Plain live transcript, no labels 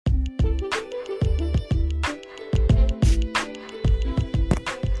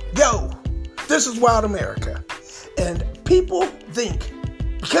This is Wild America. And people think,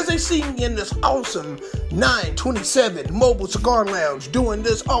 because they see me in this awesome 927 Mobile Cigar Lounge doing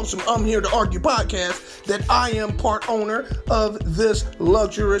this awesome I'm Here to Argue podcast, that I am part owner of this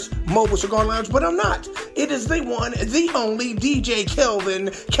luxurious Mobile Cigar Lounge, but I'm not. It is the one, the only DJ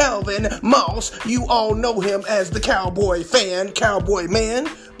Calvin Moss. You all know him as the Cowboy Fan, Cowboy Man.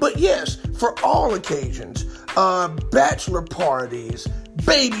 But yes, for all occasions, bachelor parties,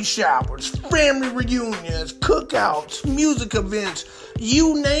 baby showers, family reunions, cookouts, music events,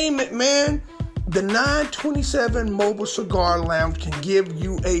 you name it, man. The 927 Mobile Cigar Lounge can give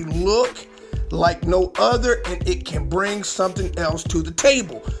you a look like no other, and it can bring something else to the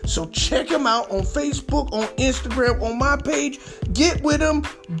table. So check them out on Facebook, on Instagram, on my page. Get with them,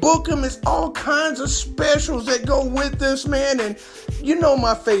 book them. It's all kinds of specials that go with this, man. And you know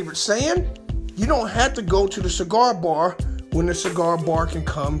my favorite saying, you don't have to go to the cigar bar when the cigar bar can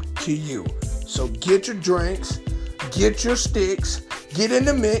come to you. So get your drinks, get your sticks, get in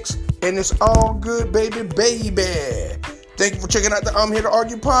the mix, and it's all good, baby. Thank you for checking out the I'm Here to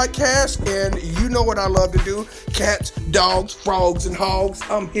Argue podcast, and you know what I love to do. Cats, dogs, frogs, and hogs.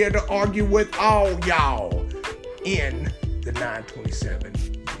 I'm here to argue with all y'all in the 927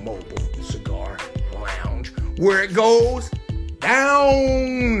 Mobile Cigar Lounge, where it goes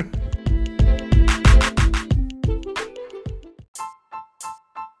down.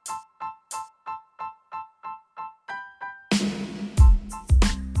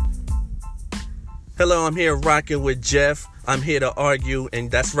 Hello, I'm here rocking with Jeff. I'm here to argue,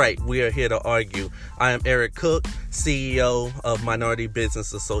 and that's right, we are here to argue. I am Eric Cook, CEO of Minority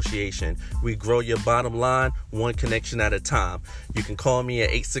Business Association. We grow your bottom line one connection at a time. You can call me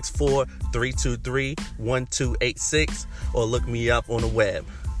at 864-323-1286 or look me up on the web,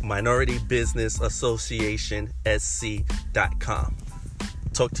 minoritybusinessassociationsc.com.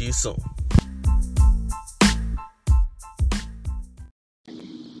 Talk to you soon.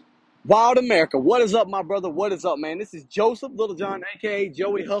 Wild America, what is up, my brother? What is up, man? This is Joseph Littlejohn, aka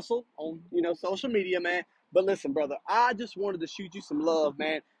Joey Hustle on social media, man. But listen, brother, I just wanted to shoot you some love,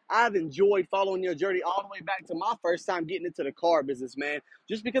 man. I've enjoyed following your journey all the way back to my first time getting into the car business, man.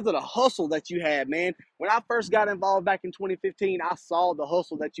 Just because of the hustle that you had, man. When I first got involved back in 2015, I saw the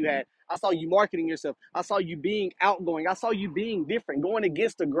hustle that you had. I saw you marketing yourself. I saw you being outgoing. I saw you being different, going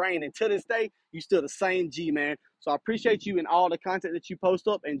against the grain. And to this day, you still the same G, man. So I appreciate you and all the content that you post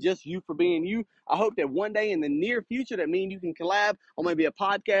up and just you for being you. I hope that one day in the near future that me and you can collab on maybe a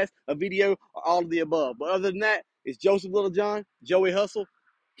podcast, a video, or all of the above. But other than that, it's Joseph Littlejohn, Joey Hustle.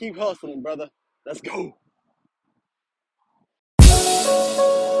 Keep hustling, brother. Let's go.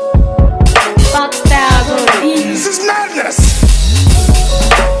 This is madness.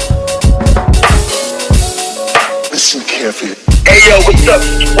 Listen carefully. Hey yo, what's up?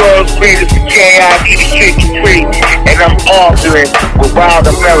 It's the world's greatest KID63, and I'm arguing with Wild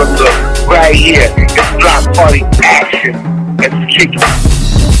America right here. It's Block Party action. Let's kick it.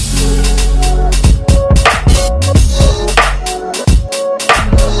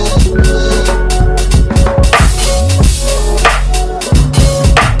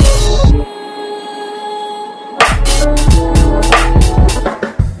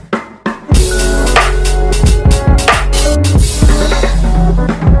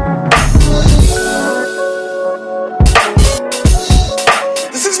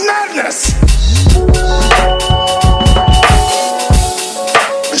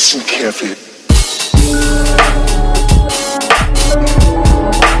 Listen carefully.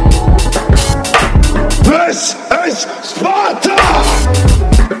 This is Sparta!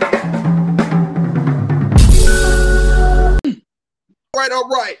 All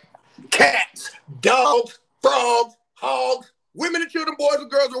right. Cats, dogs, frogs, hogs, women and children, boys and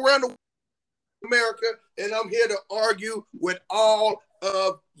girls around the America, and I'm here to argue with all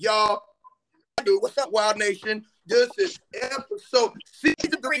of y'all. What's up, Wild Nation? This is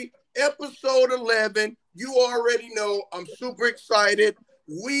season 3, episode 11. You already know I'm super excited.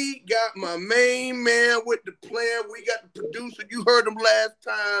 We got my main man with the plan. We got the producer. You heard him last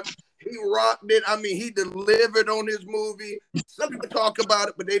time. He rocked it. I mean, he delivered on his movie. Some people talk about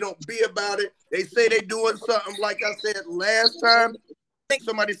it, but they don't be about it. They say they doing something, like I said last time. I think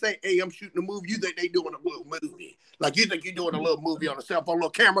somebody say, hey, I'm shooting a movie. You think they doing a little movie. Like you think you're doing a little movie on a cell phone,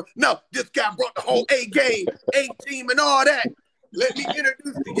 little camera. No, this guy brought the whole A game, A team, and all that. Let me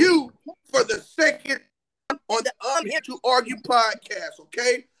introduce to you for the second on the I'm Here to Argue podcast,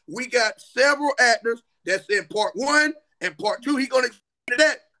 okay? We got several actors that's in part 1 and part 2. He going to explain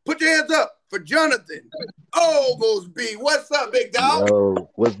that. Put your hands up for Jonathan Oglesby. What's up, big dog? Yo,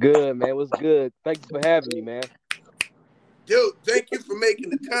 what's good, man? What's good? Thank you for having me, man. Dude, thank you for making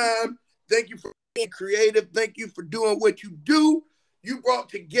the time. Thank you for being creative. Thank you for doing what you do. You brought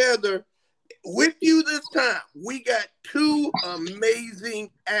together with you this time. We got two amazing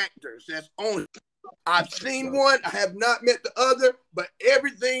actors that's on. I've seen one. I have not met the other, but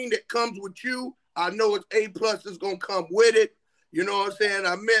everything that comes with you, I know it's A+ is going to come with it. You know what I'm saying?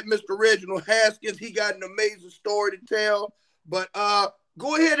 I met Mr. Reginald Haskins. He got an amazing story to tell. But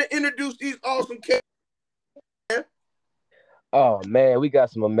go ahead and introduce these awesome cats. Oh man, we got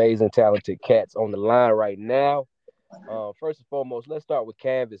some amazing, talented cats on the line right now. First and foremost, let's start with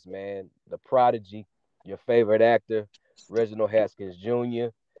Canvas, man. The Prodigy, your favorite actor, Reginald Haskins Jr.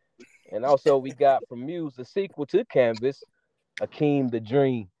 And also we got from Muse, the sequel to Canvas, Akeem the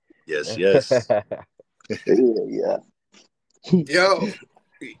Dream. Yes, yes. Yeah.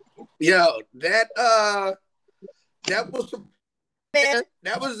 Yo, that was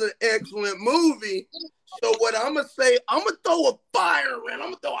that was an excellent movie. So what I'm gonna say, I'm gonna throw a fire in. I'm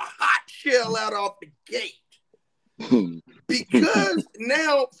gonna throw a hot shell out off the gate. Because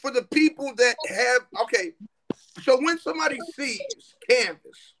now for the people that have so when somebody sees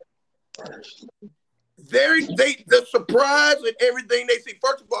Canvas, the surprise and everything they see,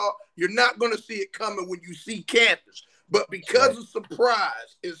 first of all, you're not gonna see it coming when you see Canvas. But because the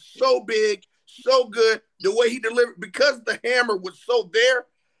surprise is so big, so good, the way he delivered, because the hammer was so there,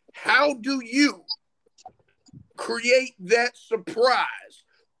 how do you create that surprise?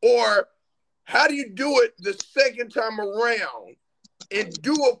 Or how do you do it the second time around and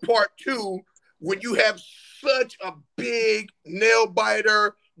do a part two when you have such a big nail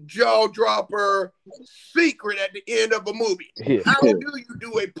biter, jaw dropper secret at the end of a movie? Yeah. How do you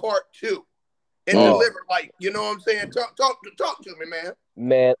do a part two and deliver, like, you know what I'm saying? Talk to me, man.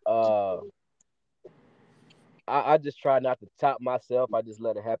 Man, I just try not to top myself. I just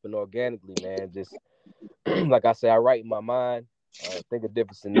let it happen organically, man. Just like I say, I write in my mind, think of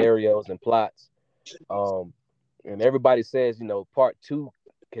different scenarios and plots. And everybody says, part two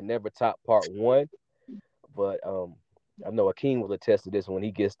can never top part one. But I know Akeem will attest to this when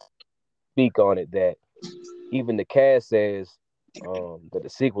he gets to speak on it, that even the cast says that the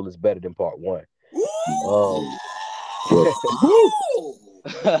sequel is better than part one. Oh,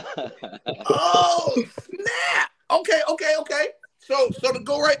 snap. Okay. So to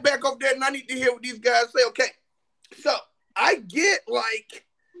go right back up there, and I need to hear what these guys say. Okay, so I get like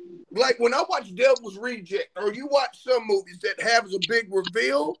when I watch Devil's Reject, or you watch some movies that have a big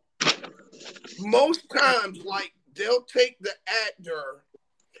reveal, most times, like, they'll take the actor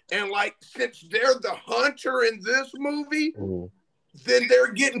and, like, since they're the hunter in this movie, then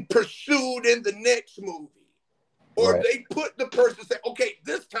they're getting pursued in the next movie. Or they put the person, say, okay,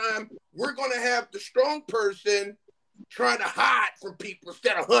 this time we're going to have the strong person trying to hide from people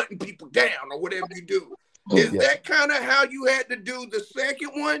instead of hunting people down, or whatever you do. Is that kind of how you had to do the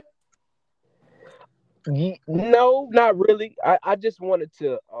second one? No, not really. I just wanted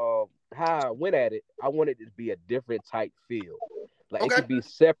to, how I went at it, I wanted it to be a different type feel. Like, it could be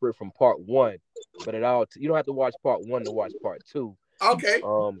separate from part one, but you don't have to watch part one to watch part two. Okay.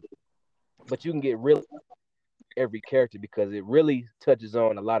 But you can get really every character because it really touches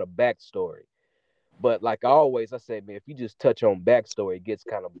on a lot of backstory. But like I say, man, if you just touch on backstory, it gets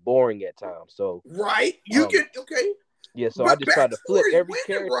kind of boring at times. So you get Yeah, so I just try to flip every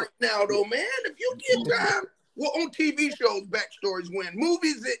character right now, though, man. If you get time, well, on TV shows, backstories win.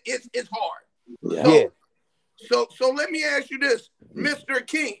 Movies, it's hard. So let me ask you this, Mr.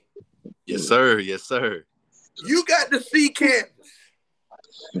 King. Yes, sir. Yes, sir. You got to see Canvas.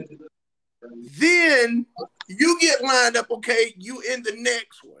 Then you get lined up, okay, you in the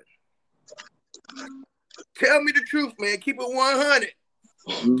next one. Tell me the truth, man. Keep it 100.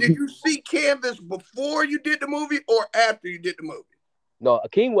 Did you see Canvas before you did the movie or after you did the movie? No,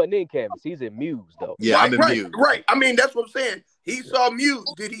 Akeem wasn't in Canvas. He's in Muse, though. Yeah, I'm in Muse. Right. I mean, that's what I'm saying. He saw Muse.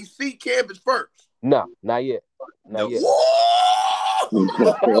 Did he see Canvas first? No, not yet. Not yet.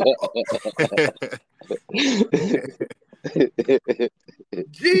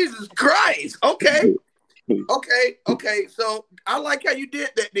 Jesus Christ. Okay. So I like how you did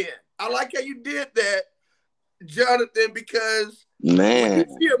that then. I like how you did that, Jonathan, because when you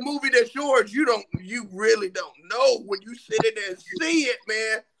see a movie that's yours, you really don't know when you sit in there and see it,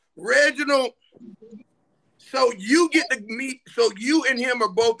 man. Reginald, so you get to meet, so you and him are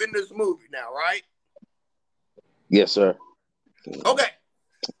both in this movie now, right? Yes, sir. Okay.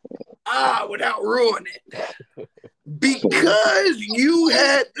 Without ruining it. Because you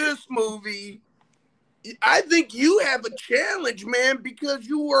had this movie, I think you have a challenge, man, because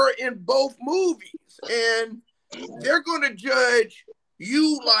you were in both movies. And they're going to judge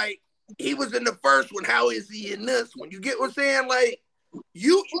you like he was in the first one. How is he in this one? You get what I'm saying? Like,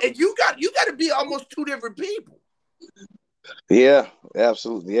 you got to be almost two different people. Yeah,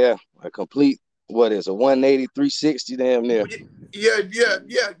 absolutely. Yeah, a complete, what is a 180, 360 damn near. Yeah.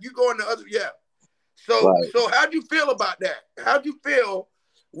 You going the other, yeah. So Right. so how'd you feel about that? How'd you feel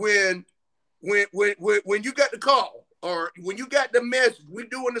when you got the call or when you got the message? We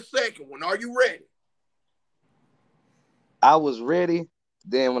doing the second one. Are you ready? I was ready.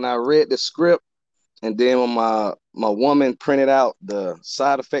 Then when I read the script, and then when my woman printed out the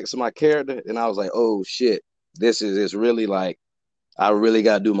side effects of my character, and I was like, oh shit, it's really like I really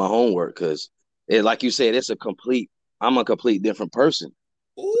gotta do my homework because it, like you said, I'm a complete different person.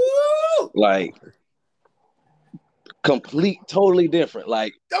 Ooh! Like totally different.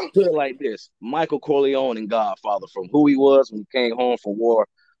 Like put it like this: Michael Corleone in Godfather, from who he was when he came home from war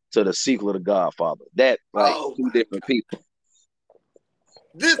to the sequel of The Godfather. That two different people.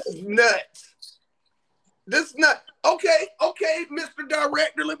 This is nuts. This is nuts. Okay, Mr.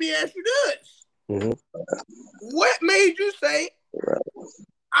 Director, let me ask you this. Mm-hmm. What made you say,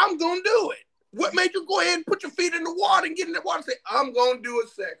 I'm going to do it? What made you go ahead and put your feet in the water and get in the water and say, I'm going to do a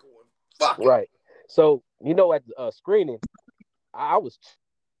second one? Fuck it. Right. So, at the screening, I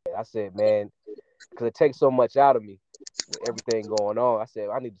said, man, because it takes so much out of me with everything going on. I said,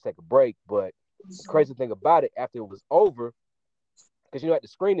 I need to take a break. But the crazy thing about it, after it was over, because, at the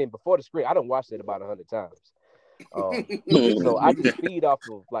screening, before the screen, I done watched it about 100 times. So I just feed off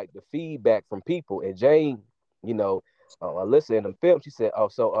of, like, the feedback from people. And Jane, Alyssa in the film, she said, oh,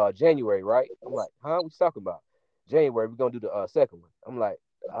 so January, right? I'm like, huh? What you talking about? January, we're going to do the second one. I'm like,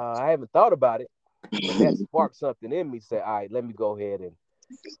 I haven't thought about it. But that sparked something in me to say, all right, let me go ahead and,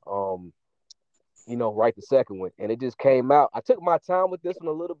 write the second one. And it just came out. I took my time with this one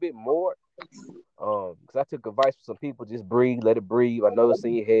a little bit more because I took advice from some people. Just breathe, let it breathe. I know it's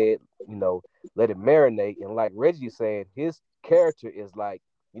in your head, let it marinate. And like Reggie saying, his character is like,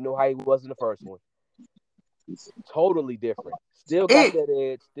 how he was in the first one. Totally different. Still got that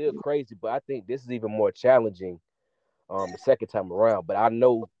edge, still crazy, but I think this is even more challenging the second time around. But I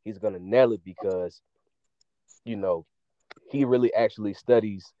know he's gonna nail it because he really actually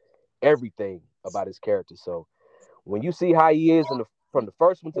studies everything about his character. So when you see how he is from the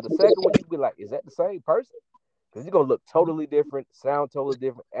first one to the second one, you be like, is that the same person? Because he's gonna look totally different, sound totally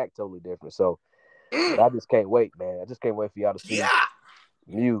different, act totally different. So but I just can't wait, man. I just can't wait for y'all to see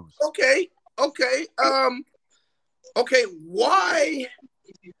Muse. Okay. Why?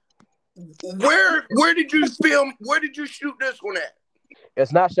 Where did you film? Where did you shoot this one at?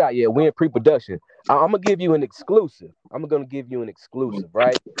 It's not shot yet. We're in pre-production. I'm gonna give you an exclusive.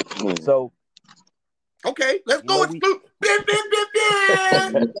 Right? So, okay, let's go exclusive.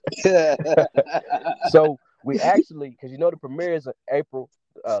 So we actually, because the premiere is on April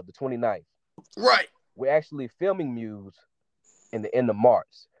the 29th. Right. We're actually filming Muse in the end of March.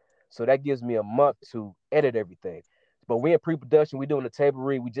 So that gives me a month to edit everything. But we're in pre-production. We're doing the table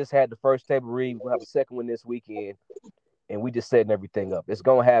read. We just had the first table read. We'll have a second one this weekend. And we just setting everything up. It's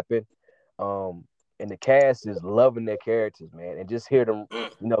going to happen. And the cast is loving their characters, man. And just hear them,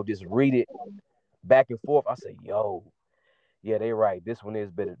 just read it back and forth. I say, yo, yeah, they're right. This one is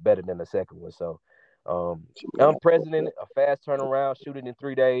better than the second one. So I'm president, a fast turnaround, shoot it in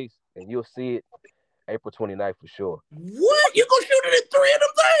 3 days, and you'll see it April 29th for sure. What? You gonna shoot it in 3 of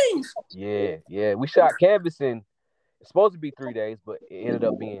them things? Yeah. We shot canvassing. It's supposed to be 3 days, but it ended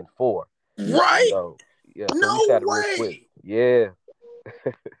up being 4. Right. So we way. shot it real quick. Yeah.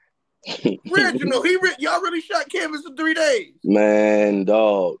 Reginald, y'all really shot canvas in 3 days? Man,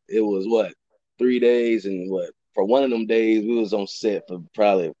 dog, it was 3 days, and for one of them days we was on set for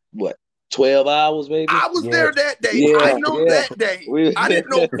probably 12 hours maybe. I was there that day. Yeah, I know that day. I didn't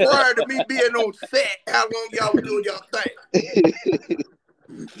know prior to me being on set how long y'all was doing y'all thing.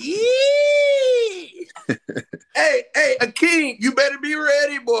 Hey, Akeem, you better be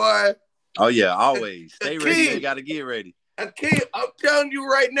ready, boy. Oh yeah, always. Stay ready. You gotta get ready. Akeem, I'm telling you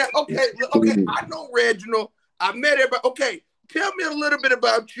right now. Okay, I know Reginald. I met everybody. Okay, tell me a little bit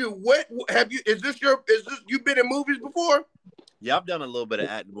about you. What have you? Is this you been in movies before? Yeah, I've done a little bit of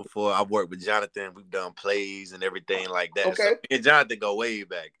acting before. I've worked with Jonathan. We've done plays and everything like that. Okay. So, and Jonathan go way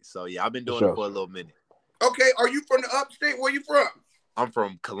back. So yeah, I've been doing it for a little minute. Okay, are you from the upstate? Where you from? I'm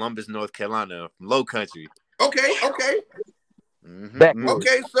from Columbus, North Carolina, from Low Country. Okay. Mm-hmm.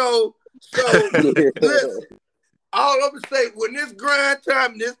 Okay, so listen, all I'm gonna say, when this grind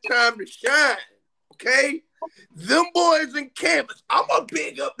time, this time to shine, okay? Them boys in canvas, I'm gonna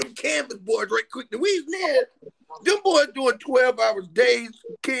big up them canvas boys right quick. The reason is, them boys doing 12 hours days,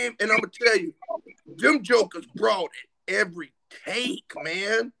 Kim, and I'm gonna tell you, them jokers brought it every take,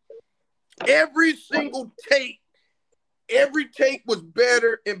 man. Every single take, every take was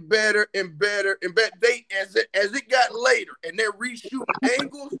better and better and better and better. As it got later and they're reshooting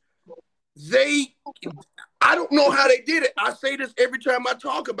angles, I don't know how they did it. I say this every time I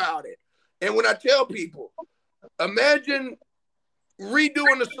talk about it. And when I tell people, imagine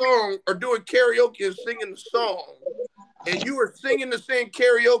redoing the song or doing karaoke and singing the song, and you are singing the same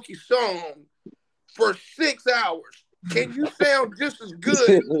karaoke song for 6 hours. Can you sound just as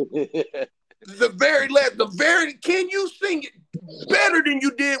good? Can you sing it better than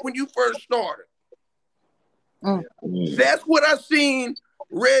you did when you first started? That's what I seen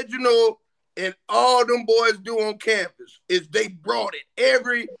Reginald and all them boys do on campus. Is they brought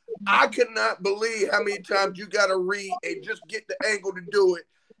it. I could not believe how many times you got to read and just get the angle to do it,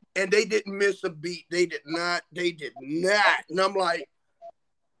 and they didn't miss a beat. They did not. And I'm like,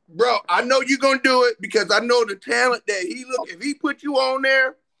 bro, I know you're gonna do it because I know the talent that if he put you on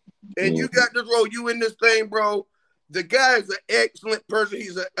there and you got this role, you in this thing, bro. The guy is an excellent person.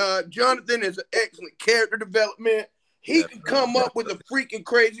 Jonathan is an excellent character development. He can come up with a freaking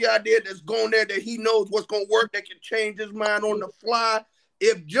crazy idea that's going there that he knows what's going to work, that can change his mind on the fly.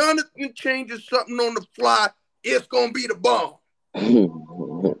 If Jonathan changes something on the fly, it's going to be the bomb.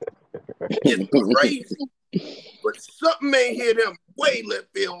 It's crazy. But something may hit him way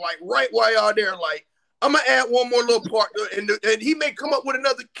left field, like right while y'all there. Like, I'm going to add one more little part. And he may come up with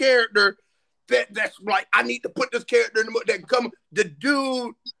another character that's like, I need to put this character in the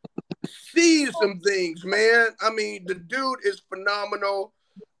dude sees some things, man. I mean, the dude is phenomenal.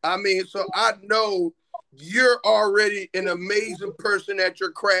 I mean, so I know you're already an amazing person at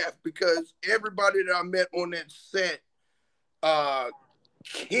your craft because everybody that I met on that set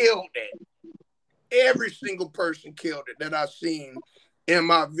killed it. Every single person killed it that I've seen in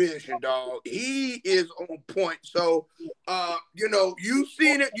my vision, dog. He is on point. So, you've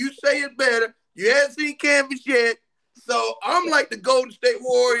seen it. You say it better. You haven't seen Canvas yet. So I'm like the Golden State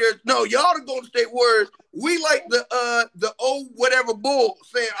Warriors. No, y'all the Golden State Warriors. We like the old whatever Bulls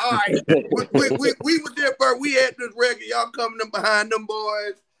saying, all right, we was there first. We had this record. Y'all coming in behind them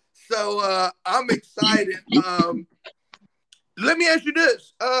boys. So I'm excited. Let me ask you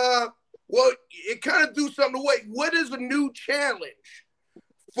this. Well, it kind of threw something away. What is a new challenge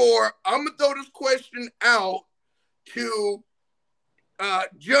for? I'm gonna throw this question out to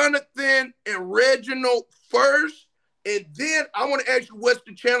Jonathan and Reginald first. And then I want to ask you what's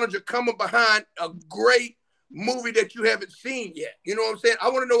the challenge of coming behind a great movie that you haven't seen yet. You know what I'm saying? I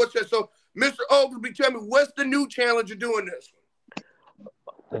want to know what's that. So, Mr. Oglesby, tell me, what's the new challenge of doing this?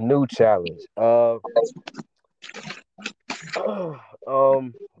 The new challenge.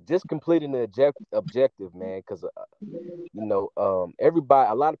 Just completing the objective, man, because everybody,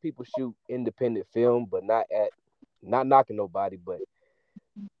 a lot of people shoot independent film, but not knocking nobody, but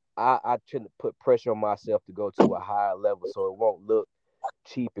I tend to put pressure on myself to go to a higher level so it won't look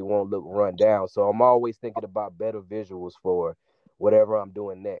cheap, it won't look run down. So I'm always thinking about better visuals for whatever I'm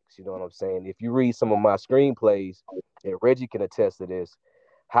doing next. You know what I'm saying? If you read some of my screenplays, and Reggie can attest to this,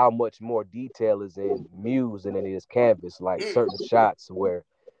 how much more detail is in Muse than it is Canvas, like certain shots where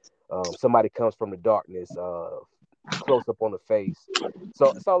somebody comes from the darkness, close up on the face. So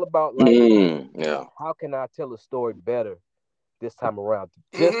it's all about how can I tell a story better this time around,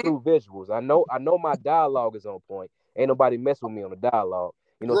 just through visuals. I know my dialogue is on point. Ain't nobody mess with me on the dialogue.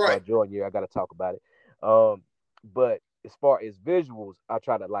 It's my joint year. I got to talk about it. But as far as visuals, I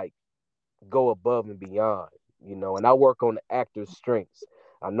try to go above and beyond, and I work on the actor's strengths.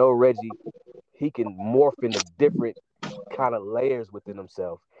 I know Reggie, he can morph into different kind of layers within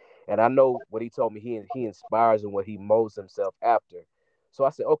himself. And I know what he told me, he inspires and what he molds himself after. So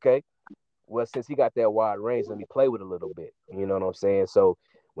I said, okay, well, since he got that wide range, let me play with it a little bit. You know what I'm saying? So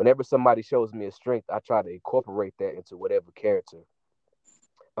whenever somebody shows me a strength, I try to incorporate that into whatever character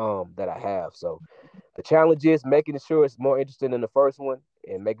that I have. So the challenge is making sure it's more interesting than the first one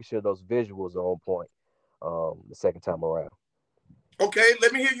and making sure those visuals are on point the second time around. Okay,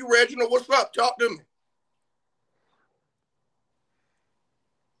 let me hear you, Reginald. What's up? Talk to me.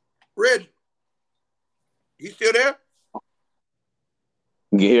 Reggie, you still there?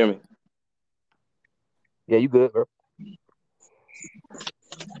 You can hear me? Yeah, you good, bro.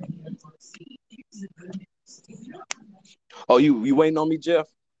 Oh, you waiting on me, Jeff?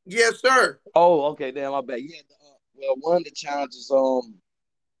 Yes, sir. Oh, okay, damn, my bad. Yeah, well, one of the challenges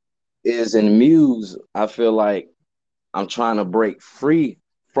is in Muse. I feel like I'm trying to break free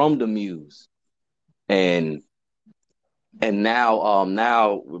from the Muse, and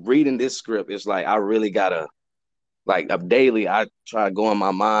now reading this script, it's like I really gotta daily. I try to go in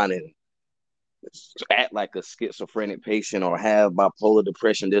my mind and act like a schizophrenic patient or have bipolar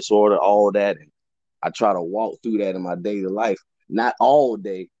depression disorder, all that, and I try to walk through that in my daily life, not all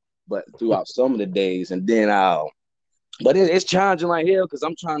day, but throughout some of the days, and then but it's challenging like hell because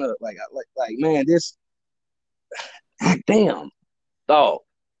I'm trying to like man, this damn dog.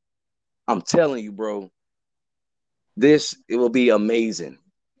 I'm telling you, bro, it will be amazing.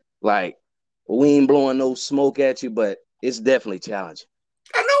 Like we ain't blowing no smoke at you, but it's definitely challenging.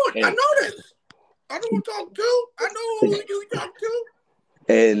 I know it. I know this. I know who you talk to. I know who you talk to.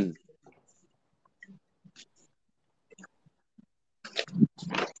 And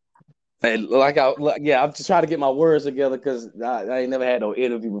I'm just trying to get my words together because I ain't never had no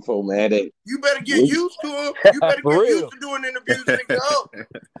interview before, man. You better get used to them. You better get used to doing interviews, nigga.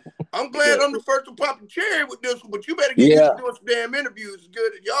 I'm glad I'm the first to pop the cherry with this one, but you better get used to doing some damn interviews.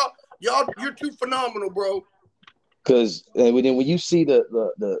 Good, y'all, you're too phenomenal, bro. Because then when you see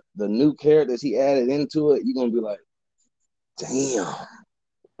the new characters he added into it, you're gonna be like, damn.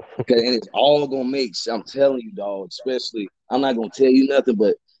 And it's all gonna make. I'm telling you, dog. Especially, I'm not gonna tell you nothing,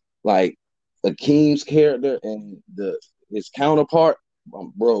 but like Akeem's character and his counterpart,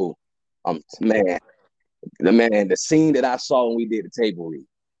 bro. The scene that I saw when we did the table read,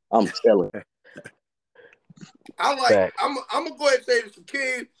 I'm telling you. I'm gonna go ahead and say this to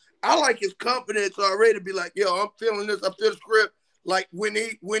King. I like his confidence already to be like, yo, I'm feeling this. I feel the script. Like when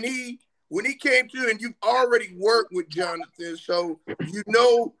he came to, and you've already worked with Jonathan, so you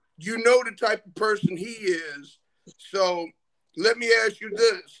know the type of person he is. So let me ask you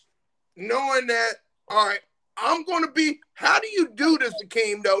this. Knowing that, all right, I'm gonna be, how do you do this,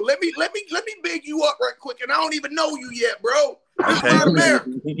 Akeem, though? Let me big you up right quick, and I don't even know you yet, bro. This is not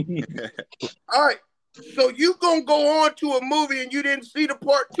America. All right. So you gonna go on to a movie and you didn't see the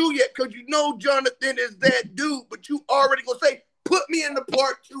part 2 yet because you know Jonathan is that dude, but you already gonna say, put me in the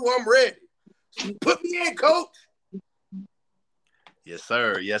part 2, I'm ready. Put me in, coach. Yes,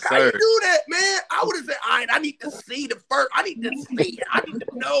 sir. Yes, sir. How you do that, man? I would have said, all right, I need to see the first. I need to see it. I need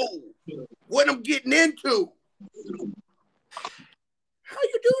to know what I'm getting into. How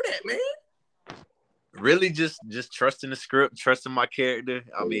you do that, man? Really just trusting the script, trusting my character.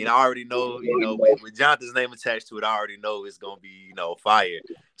 I mean, I already know, with Jonathan's name attached to it, I already know it's going to be, fire.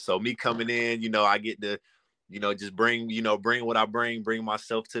 So me coming in, I get to, just bring what I bring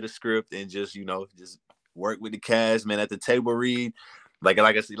myself to the script and just work with the cast, man, at the table read.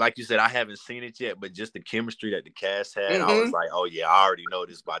 Like you said, I haven't seen it yet, but just the chemistry that the cast had, I was like, oh yeah, I already know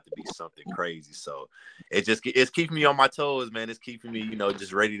this is about to be something crazy. So it's keeping me on my toes, man. It's keeping me,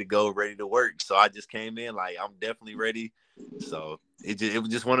 just ready to go, ready to work. So I just came in like I'm definitely ready. So it was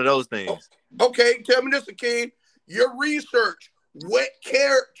just one of those things. Okay, tell me this, Akeem. Your research, what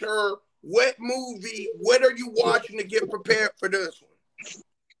character, what movie, what are you watching to get prepared for this one?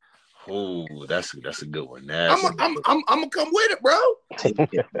 Oh, that's a good one. I'm gonna come with it, bro.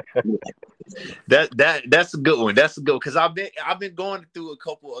 That's a good one. That's a good one because I've been going through a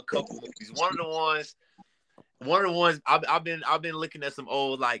couple movies. One of the ones I've been looking at some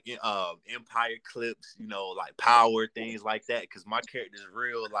old like Empire clips, like Power, things like that. Because my character is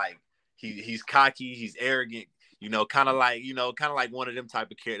real, like he's cocky, he's arrogant. Kind of like one of them type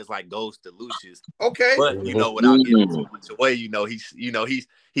of characters like Ghost or Lucius. Okay. But without giving too much away,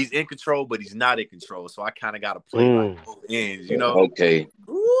 he's in control, but he's not in control. So I kind of got to play like both ends, Okay.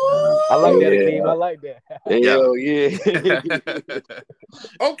 I like that, Akeem. I like that. Hell yeah.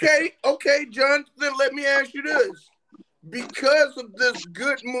 Okay, Jonathan, let me ask you this. Because of this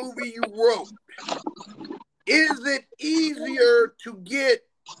good movie you wrote, is it easier to get,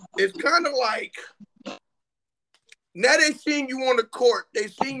 it's kind of like, now they seen you on the court. They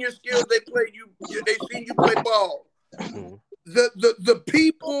seen your skills. They seen you play ball. The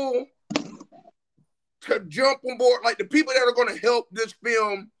people to jump on board, like the people that are going to help this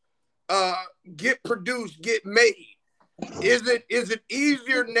film get produced, get made. Is it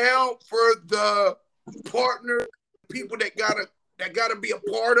easier now for the partner, people that gotta be a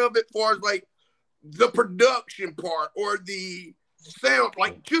part of it, as far as like the production part or the sound,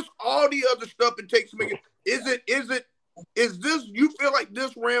 like just all the other stuff it takes to make it? Is this, you feel like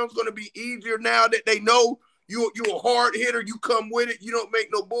this round's gonna be easier now that they know you're a hard hitter, you come with it, you don't make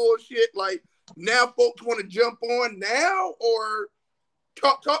no bullshit? Like now folks want to jump on now, or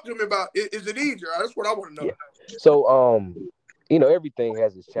talk to me about it. Is it easier? That's what I want to know. Yeah. So everything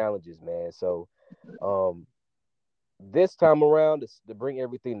has its challenges, man. So this time around to bring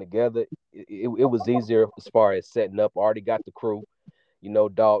everything together, it was easier as far as setting up. I already got the crew.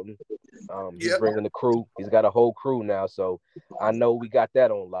 Dalton. He's bringing the crew. He's got a whole crew now, so I know we got that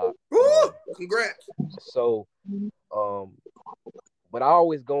on lock. Congrats. So, but I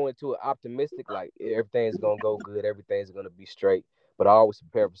always go into it optimistic, like everything's gonna go good, everything's gonna be straight. but I always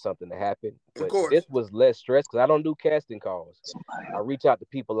prepare for something to happen. Of But course. this was less stress because I don't do casting calls. I reach out to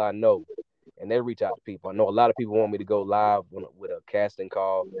people I know, and they reach out to people. I know a lot of people want me to go live with a casting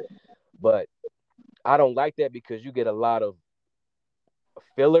call, but I don't like that because you get a lot of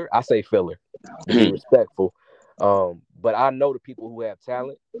filler. I say filler to be respectful. But I know the people who have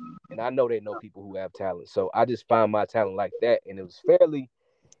talent, and I know they know people who have talent. So I just find my talent like that, and it was fairly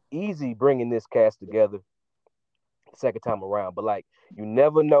easy bringing this cast together second time around. But like, you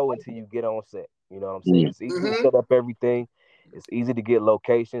never know until you get on set. You know what I'm saying? It's easy to set up everything. It's easy to get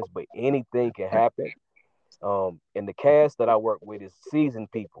locations, but anything can happen. And the cast that I work with is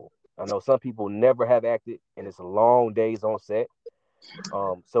seasoned people. I know some people never have acted, and it's long days on set.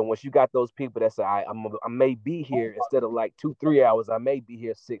 So once you got those people that say, I may be here instead of like 2-3 hours, I may be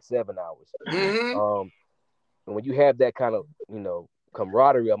here 6-7 hours. And when you have that kind of,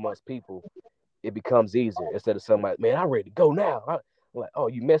 camaraderie amongst people, it becomes easier instead of somebody, man, I'm ready to go now. I'm like, oh,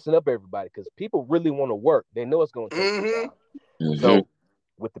 you messing up everybody because people really want to work. They know it's going to take time. So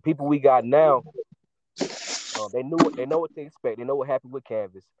with the people we got now, they know what they expect. They know what happened with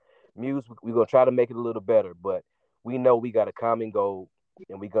Canvas. Muse, we're going to try to make it a little better, but we know we got a common goal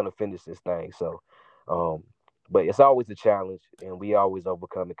and we're going to finish this thing. So, but it's always a challenge, and we always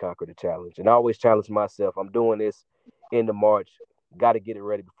overcome and conquer the challenge. And I always challenge myself. I'm doing this into March. Got to get it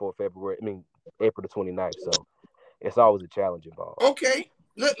ready before April the 29th. So it's always a challenge involved. Okay.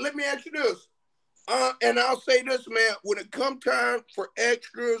 Let me ask you this. And I'll say this, man. When it comes time for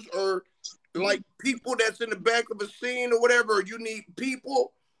extras or like people that's in the back of a scene or whatever, or you need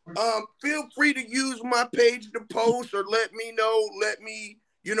people, feel free to use my page to post or let me know. Let me,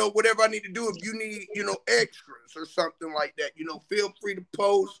 whatever I need to do. If you need, extras or something like that, feel free to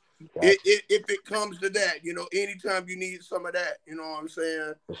post. Gotcha. If it comes to that, anytime you need some of that, you know what I'm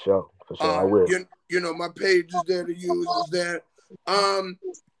saying? For sure. I will. My page is there to use. Is that?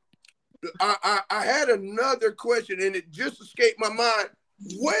 I had another question and it just escaped my mind.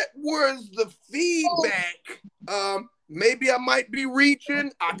 What was the feedback? Maybe I might be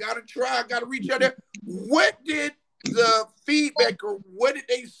reaching. I gotta reach out there. What did the feedback, or what did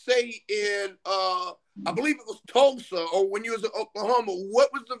they say in I believe it was Tulsa, or when you was in Oklahoma?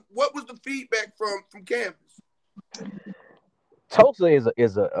 What was the feedback from Canvas? Tulsa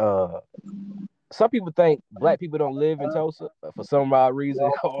is a some people think black people don't live in Tulsa for some odd reason,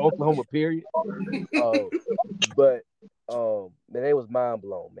 or Oklahoma, period. But they was mind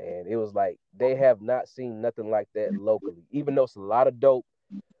blown, man. It was like they have not seen nothing like that locally, even though it's a lot of dope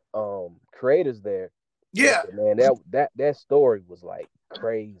creators there. Yeah, man, that story was like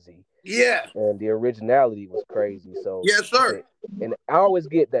crazy. Yeah, and the originality was crazy. So yes, sir. And I always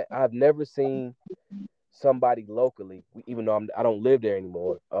get that. I've never seen somebody locally, even though I don't live there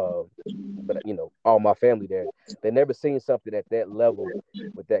anymore. But all my family there, they never seen something at that level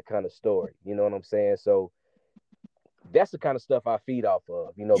with that kind of story. You know what I'm saying? So that's the kind of stuff I feed off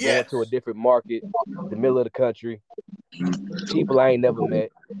of. Going to a different market, the middle of the country, people I ain't never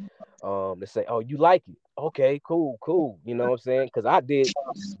met. They say, "Oh, you like it? Okay, cool." You know what I'm saying? Because I did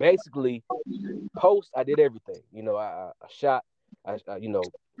basically post. I did everything. I shot. I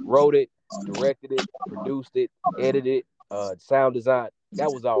wrote it, directed it, produced it, edited it, sound design.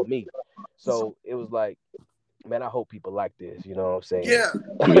 That was all me. So it was like, man, I hope people like this. You know what I'm saying? Yeah.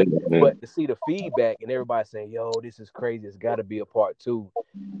 But to see the feedback and everybody saying, "Yo, this is crazy. It's got to be a part 2."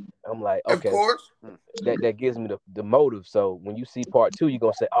 I'm like, okay, of course. That gives me the motive. So when you see part 2, you're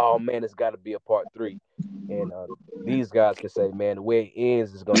gonna say, "Oh man, it's got to be a part 3." And these guys can say, "Man, the way it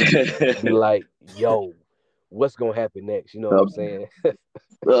ends is gonna be like, yo, what's gonna happen next?" You know what I'm saying?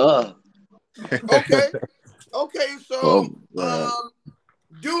 Okay. So,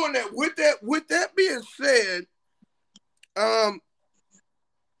 doing that. With that being said,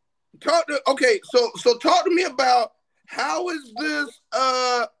 talk to me about how's this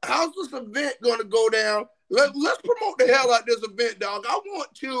event going to go down? Let's promote the hell out of this event, dog. I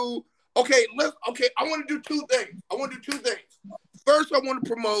want to do 2 things. First, I want to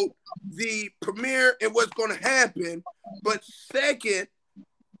promote the premiere and what's going to happen. But second,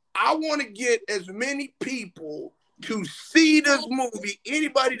 I want to get as many people to see this movie.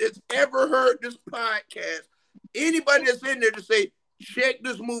 Anybody that's ever heard this podcast, anybody that's in there to say, check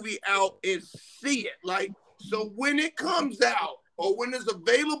this movie out and see it. Like, so when it comes out or when it's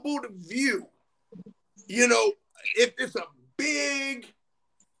available to view, if it's a big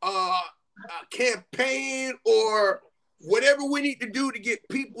campaign or whatever we need to do to get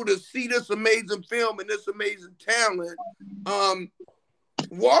people to see this amazing film and this amazing talent,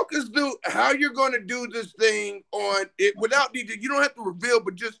 walk us through how you're going to do this thing on it without detail. You don't have to reveal,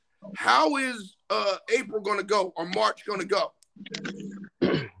 but just how is April going to go or March going to go?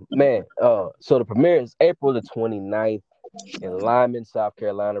 Man, so the premiere is April the 29th in Lyman, South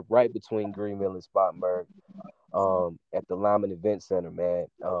Carolina, right between Greenville and Spartanburg, at the Lyman Event Center, man.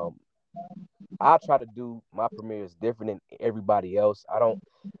 I try to do my premieres different than everybody else. I don't.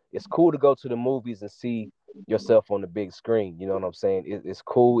 It's cool to go to the movies and see yourself on the big screen. You know what I'm saying? It's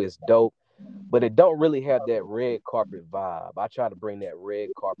cool. It's dope, but it don't really have that red carpet vibe. I try to bring that red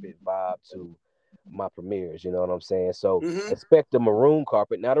carpet vibe to my premieres. You know what I'm saying? So expect the maroon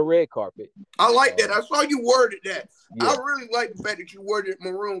carpet, not a red carpet. I like that. I saw you worded that. Yeah. I really like the fact that you worded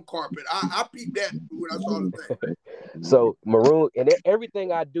maroon carpet. I peeped that when I saw the thing. So maroon, and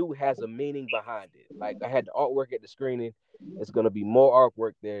everything I do has a meaning behind it. Like I had the artwork at the screening. It's gonna be more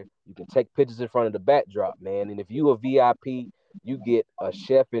artwork there. You can take pictures in front of the backdrop, man. And if you a VIP, you get a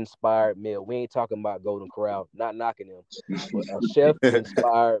chef-inspired meal. We ain't talking about Golden Corral, not knocking them, but a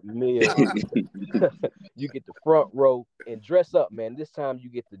chef-inspired meal. You get the front row and dress up, man. This time you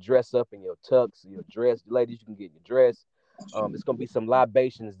get to dress up in your tux, your dress. Ladies, you can get your dress. It's gonna be some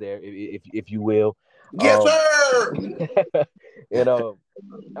libations there, if you will. Yes, sir. And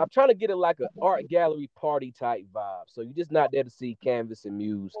I'm trying to get it like an art gallery party type vibe. So you're just not there to see Canvas and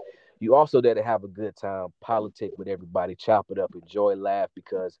Muse. You also there to have a good time, politic with everybody, chop it up, enjoy, laugh,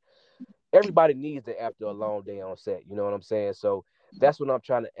 because everybody needs it after a long day on set. You know what I'm saying? So that's what I'm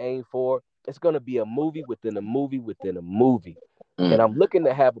trying to aim for. It's going to be a movie within a movie within a movie. And I'm looking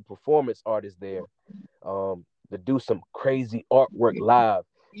to have a performance artist there to do some crazy artwork live.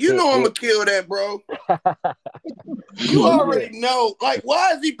 You know I'm going to kill that, bro. You already know. Like,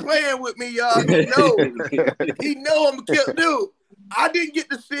 why is he playing with me, y'all? He know I'm going to kill. Dude, I didn't get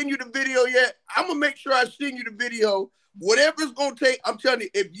to send you the video yet. I'm going to make sure I send you the video. Whatever it's going to take, I'm telling you,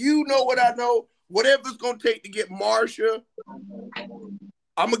 if you know what I know, whatever it's going to take to get Marsha,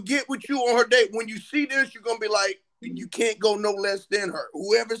 I'm going to get with you on her date. When you see this, you're going to be like, you can't go no less than her.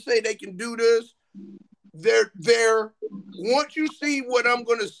 Whoever say they can do this, they're once you see what I'm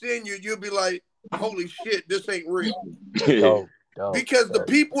going to send you, you'll be like, holy shit, this ain't real. Because the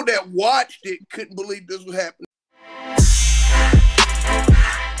people that watched it couldn't believe this was happening.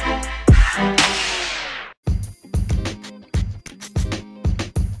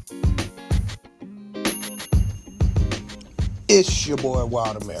 It's your boy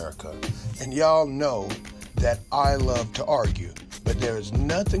Wild America, and y'all know that I love to argue, but there is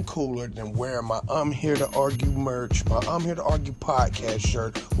nothing cooler than wearing my I'm Here to Argue merch, my I'm Here to Argue podcast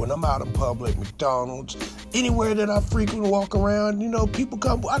shirt when I'm out in public, McDonald's, anywhere that I frequently walk around. You know, people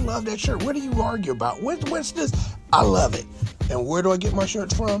come, I love that shirt. What do you argue about? What's this? I love it. And where do I get my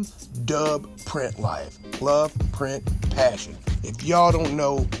shirts from? Dub Print Life. Love, print, passion. If y'all don't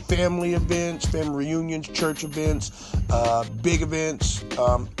know, family events, family reunions, church events, big events,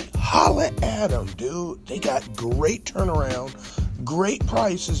 holla at them, dude. They got great turnaround, great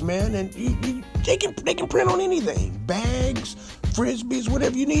prices, man, and they can print on anything. Bags, frisbees,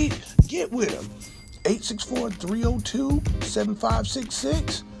 whatever you need, get with them.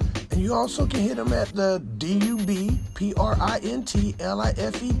 864-302-7566. And you also can hit them at the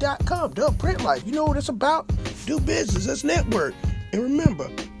DUBPRINTLIFE.com. Dub Print Life. You know what it's about? Do business. Let's network. And remember,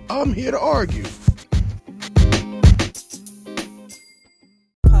 I'm here to argue.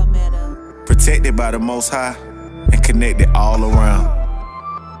 Protected by the Most High and connected all around.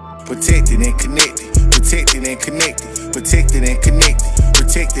 Protected and connected. Protected and connected. Protected and connected.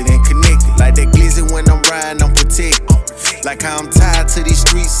 Protected and connected. Like that glizzy when I'm riding, I'm protected. Like how I'm tied to these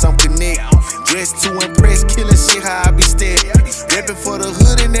streets, I'm connected. Dressed to impress, killing shit how I be steady. Reppin' for the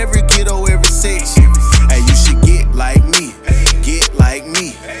hood in every ghetto, every section. Hey, you should get like me. Get like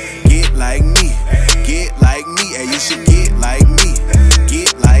me. Get like me. Get like me. Hey, you should get like me.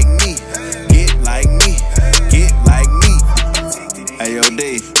 Get like me. Get like me. Get like me. Hey, yo,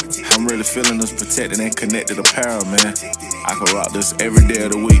 Dave, I'm really feeling this protected and connected apparel, man. I can rock this every day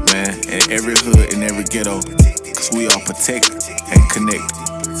of the week, man. In every hood, in every ghetto. Cause we are protected and connected.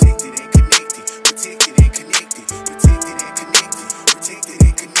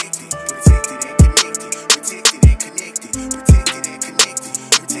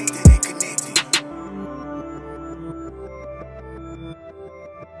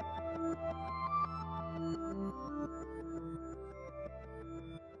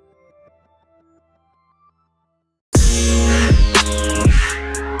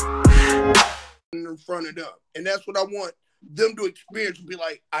 In front of them, and that's what I want them to experience. Be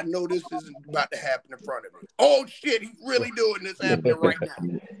like, I know this isn't about to happen in front of me. Oh shit, he's really doing this happening right now.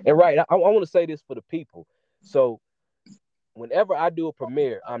 And right, I want to say this for the people. So whenever I do a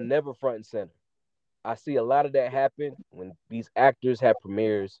premiere, I'm never front and center. I see a lot of that happen when these actors have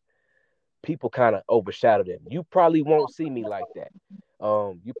premieres. people kind of overshadow them. You probably won't see me like that.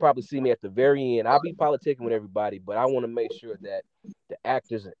 You probably see me at the very end. I'll be politicking with everybody, but I want to make sure that the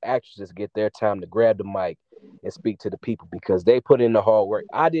actors and actresses get their time to grab the mic and speak to the people because they put in the hard work.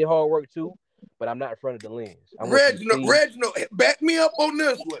 I did hard work too, but I'm not in front of the lens. Reginald, back me up on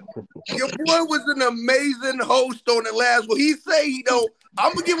this one. Your boy was an amazing host on the last one. He say he don't.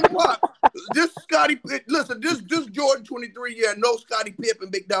 I'm gonna give him props. This Scottie, listen, this Jordan 23. Yeah, no Scottie Pippen,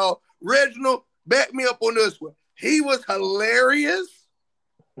 big dog. Reginald, back me up on this one. He was hilarious.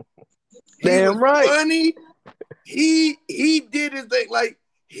 Damn right. Funny. He did his thing. Like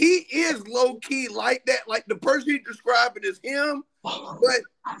he is low key like that. Like the person he describing is him. But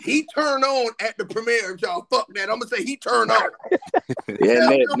he turned on at the premiere, y'all. Fuck that. I'm gonna say he turned on.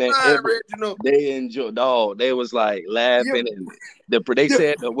 They enjoyed. Dog, they was like laughing, and they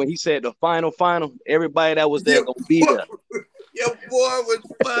said when he said the final, everybody that was there gonna be there. Your boy was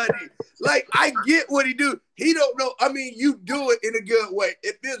funny. Like I get what he do. He don't know. I mean, you do it in a good way.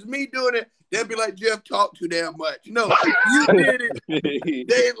 If it's me doing it, they'll be like, Jeff talk too damn much. No, you did it.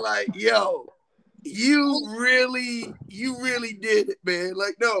 They like, yo. You really did it, man.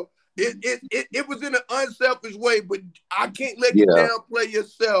 Like, no, it was in an unselfish way, but I can't let you downplay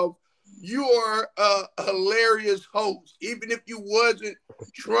yourself. You are a hilarious host. Even if you wasn't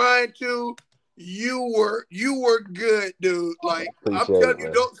trying to, you were good, dude. Like, I'm telling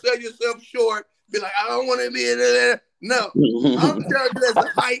you, don't sell yourself short. Be like, I don't want to be in there. No, I'm telling you, that's a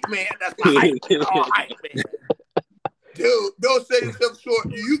hype man. That's a hype man. Dude, don't sell yourself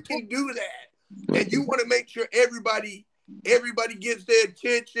short. You can do that. And you want to make sure everybody gets their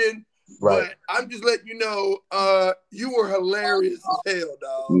attention. Right. But I'm just letting you know, you were hilarious as hell,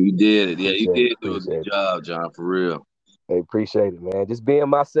 dog. You did it. Yeah, you did do a good job, John, for real. Hey, appreciate it, man. Just being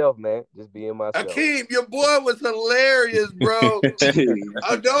myself, man. Just being myself. Akeem, your boy was hilarious, bro.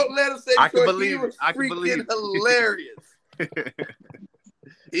 Don't let him say I can he believe was it. I can believe it. Hilarious.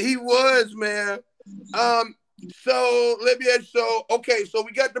 He was, man. So let me ask you. So okay, so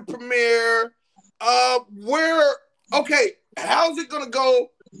we got the premiere. How's it gonna go?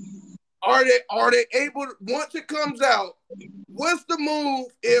 Are they able to, once it comes out? What's the move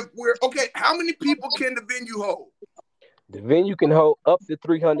if we're okay? How many people can the venue hold? The venue can hold up to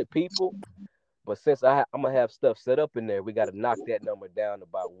 300 people, but since I'm gonna have stuff set up in there, we got to knock that number down to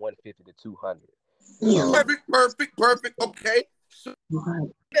about 150 to 200. Perfect. Okay. So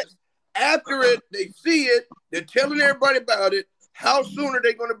after it, they see it. They're telling everybody about it. How soon are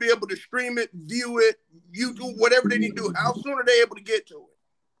they going to be able to stream it, view it, YouTube, whatever they need to do? How soon are they able to get to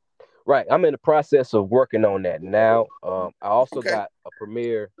it? Right. I'm in the process of working on that now. I also got a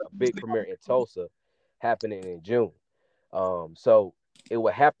big premiere in Tulsa happening in June. So it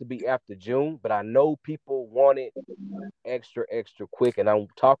would have to be after June, but I know people want it extra quick. And I'm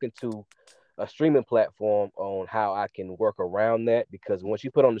talking to a streaming platform on how I can work around that, because once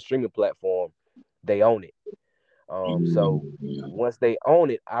you put on the streaming platform, they own it. So once they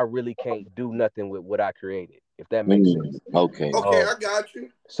own it, I really can't do nothing with what I created, if that makes sense. Okay, I got you.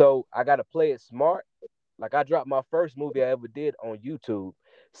 So I got to play it smart. Like I dropped my first movie I ever did on YouTube,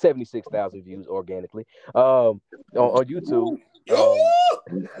 76,000 views organically on YouTube.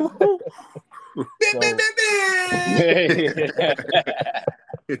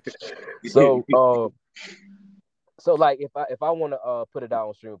 So like if I want to put it out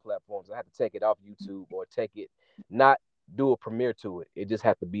on streaming platforms, I have to take it off YouTube or not do a premiere to it. It just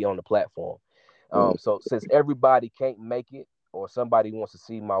has to be on the platform. So since everybody can't make it, or somebody wants to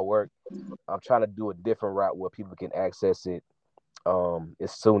see my work, I'm trying to do a different route where people can access it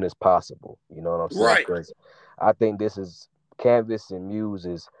as soon as possible. You know what I'm saying? Right. Because I think this is Canvas and Muse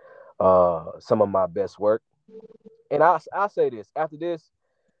is some of my best work. And I'll say this after this,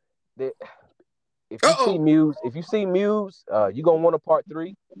 that if you see Muse, you're gonna want a part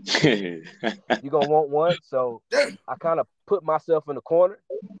 3. You're gonna want one. So I kind of put myself in the corner.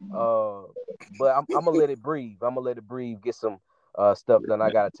 But I'm gonna let it breathe. Get some stuff done I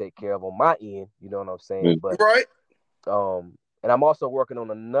gotta take care of on my end. You know what I'm saying? But and I'm also working on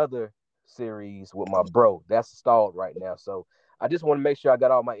another series with my bro. That's stalled right now. So I just want to make sure I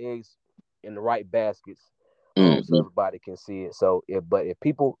got all my eggs in the right baskets, so everybody can see it. So if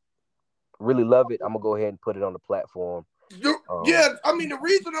people really love it, I'm gonna go ahead and put it on the platform. I mean, the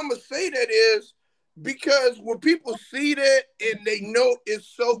reason I'm gonna say that is because when people see that and they know it's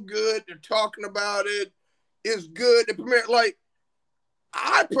so good, they're talking about it, it's good. The premiere, like,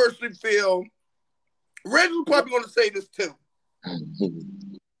 I personally feel, Reggie's probably gonna say this too.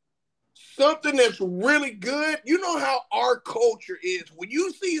 Something that's really good, you know how our culture is. When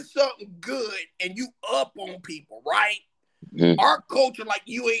you see something good and you up on people, right? Our culture, like,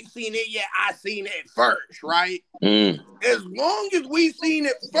 you ain't seen it yet, I seen it first, right? As long as we seen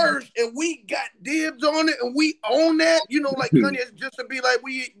it first and we got dibs on it and we own that, you know, like Kanye, just to be like,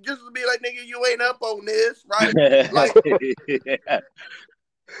 nigga, you ain't up on this, right? Like,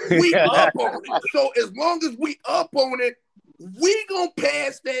 we up on it. So as long as we up on it, we gonna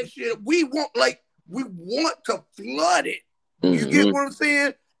pass that shit. We want to flood it. You get what I'm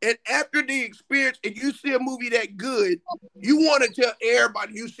saying? And after the experience, and you see a movie that good, you want to tell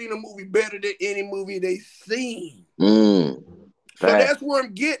everybody you seen a movie better than any movie they seen. So that's where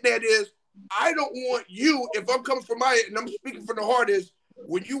I'm getting at is, I don't want you, if I'm coming from my, and I'm speaking from the heart, is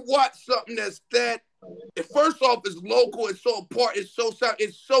when you watch something that's that, first off, it's local, it's so apart, it's so sound,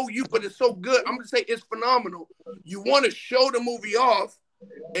 it's so you, but it's so good. I'm gonna say it's phenomenal. You want to show the movie off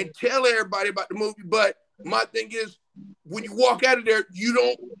and tell everybody about the movie, but my thing is, when you walk out of there, you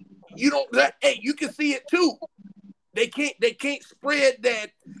don't hey, you can see it too. They can't spread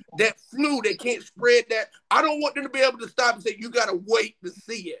that flu. They can't spread that. I don't want them to be able to stop and say, you gotta wait to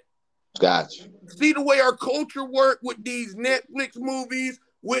see it. Gotcha. See the way our culture work with these Netflix movies,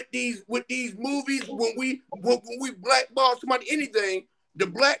 with these movies, when we blackball somebody, anything, the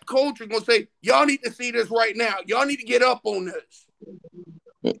black culture gonna say, y'all need to see this right now. Y'all need to get up on this.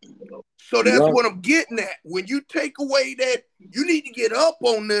 So that's what I'm getting at. When you take away that you need to get up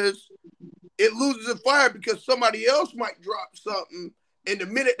on this, it loses a fire because somebody else might drop something. And the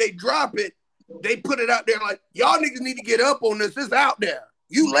minute they drop it, they put it out there like, y'all niggas need to get up on this. It's out there.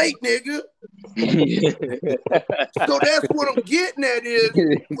 You late, nigga. So that's what I'm getting at is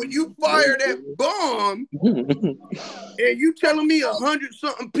when you fire that bomb and you telling me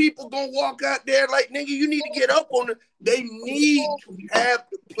 100-something people gonna walk out there like, nigga, you need to get up on it. They need to have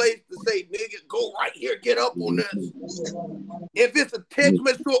the place to say, nigga, go right here, get up on this. If it's a text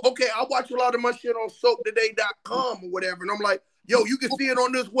message, okay, I watch a lot of my shit on soaptoday.com or whatever, and I'm like, yo, you can see it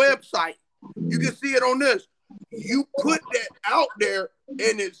on this website. You can see it on this. You put that out there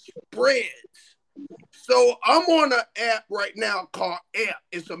and it spreads. So I'm on an app right now called Amp.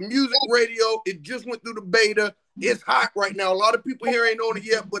 It's a music radio. It just went through the beta. It's hot right now. A lot of people here ain't on it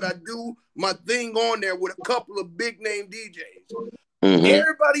yet, but I do my thing on there with a couple of big name DJs.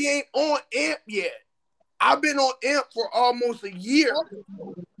 Everybody ain't on Amp yet. I've been on Amp for almost a year.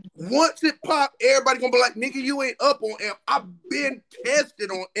 Once it popped, everybody gonna be like, nigga, you ain't up on Amp. I've been tested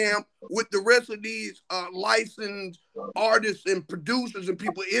on Amp with the rest of these licensed artists and producers and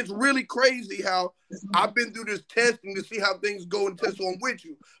people. It's really crazy how I've been through this testing to see how things go and test on with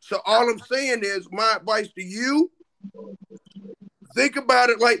you. So all I'm saying is, my advice to you, think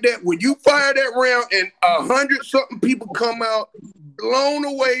about it like that. When you fire that round and 100-something people come out blown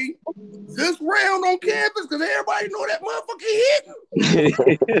away, this round on campus, because everybody know that motherfucker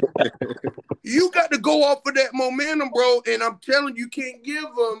hitting. You got to go off of that momentum, bro. And I'm telling you, can't give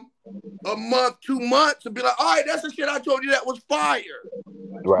them a month, 2 months, and be like, all right, that's the shit I told you that was fire.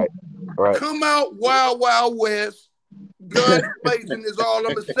 Right. Come out Wild Wild West, gun blazing is all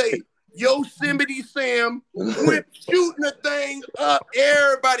I'm going to say. Yosemite Sam went shooting the thing up,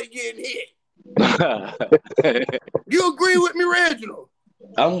 everybody getting hit. You agree with me, Reginald?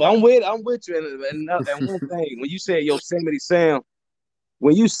 I'm with you. And one thing, when you say Yosemite Sam,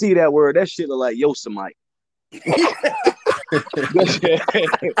 when you see that word, that shit look like Yosemite. When you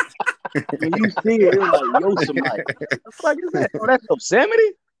see it, it's like Yosemite. What the fuck is that? Oh, that's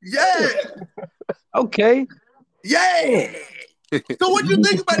Yosemite? Yeah. Okay. Yeah. So what you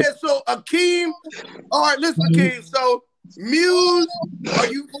think about that? So Akeem, all right, listen, Akeem. So Muse, are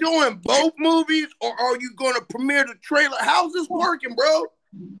you showing both movies or are you going to premiere the trailer? How's this working, bro?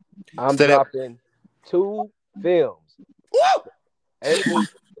 I'm dropping 2 films. Woo! April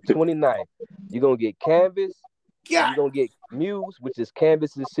 29th. You're going to get Canvas. Yeah. You're going to get Muse, which is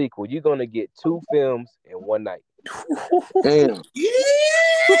Canvas's sequel. You're going to get 2 films in one night. Damn. Yeah.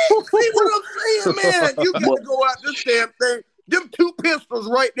 See what I'm saying, man? You got to go out this damn thing. Them 2 pistols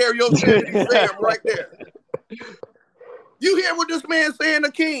right there, Yosemite Sam right there. You hear what this man saying,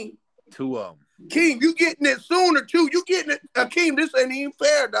 Akeem? 2 of them. Akeem, you getting it sooner too. You getting it, Akeem. This ain't even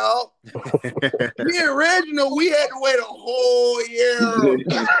fair, dog. Me and Reginald, we had to wait a whole year. Me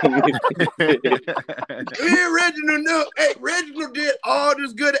and Reginald knew. Hey, Reginald did all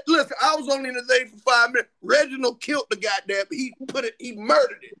this good. Listen, I was only in the thing for 5 minutes. Reginald killed the goddamn. He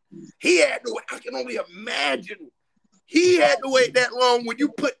murdered it. He had to. I can only imagine. He had to wait that long when you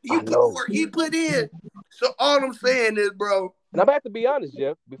put the work he put in. So all I'm saying is, bro. And I'm about to be honest,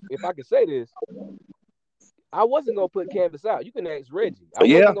 Jeff, if I can say this, I wasn't gonna put Canvas out. You can ask Reggie. I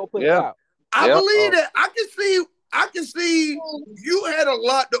wasn't gonna put it out. I believe that. I can see you had a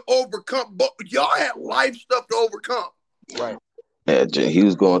lot to overcome, but y'all had life stuff to overcome. Right. Yeah, he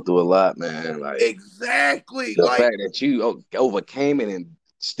was going through a lot, man. Like Exactly. the Like fact that you overcame it and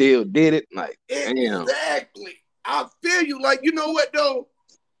still did it, like damn. exactly. I feel you. Like, you know what though?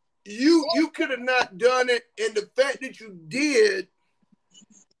 You could have not done it, and the fact that you did,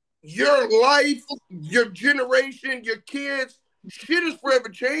 your life, your generation, your kids, shit is forever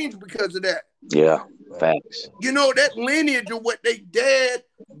changed because of that. Yeah, facts. You know, that lineage of what they dad,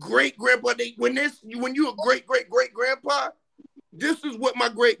 great grandpa, when you a great grandpa, this is what my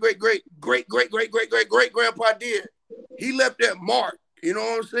great grandpa did. He left that mark. You know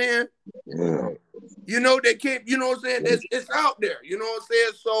what I'm saying? Yeah. You know, they can't, you know what I'm saying? It's out there. You know what I'm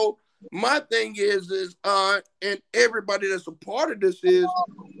saying? So my thing is and everybody that's a part of this is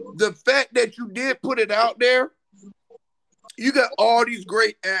the fact that you did put it out there. You got all these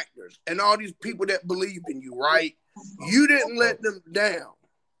great actors and all these people that believe in you, right? You didn't let them down.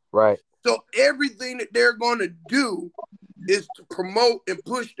 Right. So everything that they're going to do is to promote and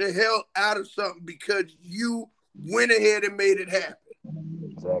push the hell out of something because you went ahead and made it happen.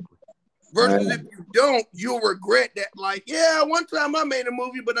 Exactly. Versus if you don't, you'll regret that. Like, yeah, one time I made a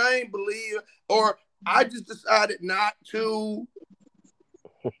movie, but I ain't believe, or I just decided not to.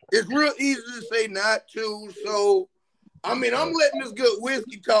 It's real easy to say not to. So, I mean, I'm letting this good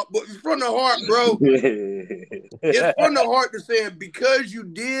whiskey talk, but it's from the heart, bro. It's from the heart to say, because you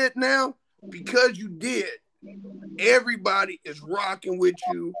did now, because you did, everybody is rocking with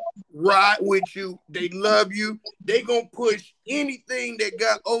you, ride with you. They love you. They gonna push anything that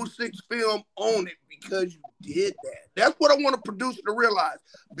got 06 film on it because you did that. That's what I want a producer to realize.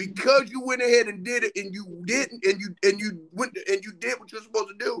 Because you went ahead and did it, and you didn't, and you went and you did what you're supposed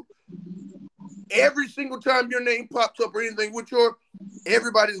to do. Every single time your name pops up or anything with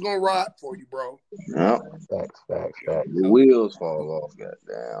everybody's gonna ride for you, bro. Yeah. Facts. The wheels fall off,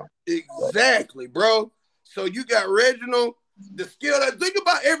 goddamn. Exactly, bro. So you got Reginald, the skill. Think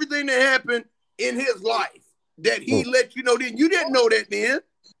about everything that happened in his life that he let you know then. You didn't know that then.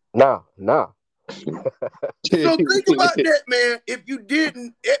 Nah. So think about that, man. If you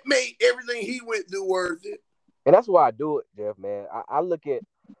didn't, it made everything he went through worth it. And that's why I do it, Jeff, man. I look at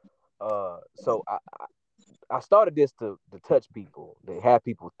so I started this to touch people, to have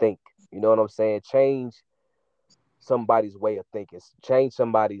people think. You know what I'm saying? Change somebody's way of thinking, change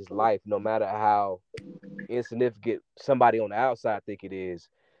somebody's life, no matter how insignificant somebody on the outside think it is,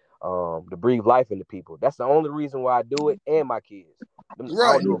 to breathe life into people. That's the only reason why I do it, and my kids. I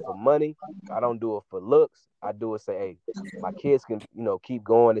don't do it for money. I don't do it for looks. I do it say, hey, my kids can, keep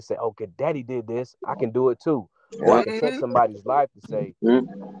going and say, okay, daddy did this. I can do it too. Or I can touch somebody's life to say,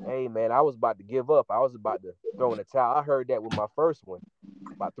 hey, man, I was about to give up. I was about to throw in the towel. I heard that with my first one.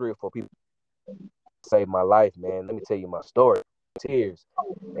 About 3 or 4 people saved my life, man. Let me tell you my story. Tears.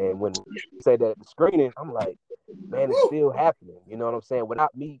 And when you say that at the screening, I'm like, man, it's still happening. You know what I'm saying?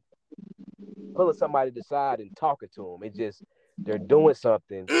 Without me pulling somebody to the side and talking to them, it's just they're doing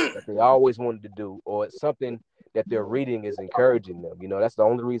something that they always wanted to do, or it's something that they're reading is encouraging them. That's the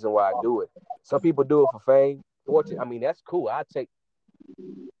only reason why I do it. Some people do it for fame, fortune. I mean, that's cool. I take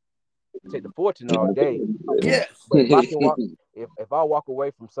the fortune all day. Yes. But if I can if I walk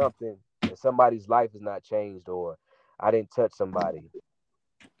away from something and somebody's life is not changed, or I didn't touch somebody,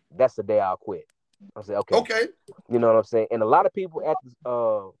 that's the day I'll quit. I said, okay. You know what I'm saying? And a lot of people at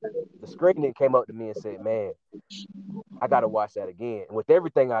the screening came up to me and said, man, I got to watch that again. And with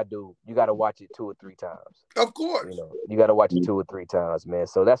everything I do, you got to watch it 2 or 3 times. Of course. You got to watch it 2 or 3 times, man.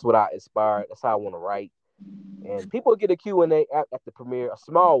 So that's what I inspired. That's how I want to write. And people get a Q&A at the premiere, a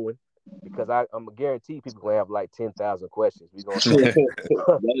small one, because I'm guarantee people going to have like 10,000 questions. We gonna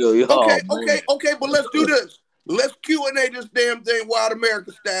Okay, but let's do this. Let's Q&A this damn thing Wild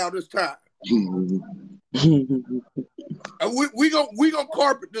America style this time. we gonna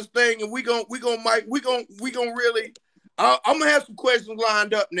carpet this thing, and we gonna really. I'm gonna have some questions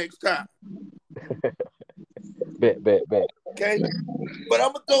lined up next time. Bet. Okay, but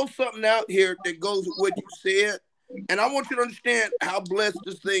I'm gonna throw something out here that goes with what you said, and I want you to understand how blessed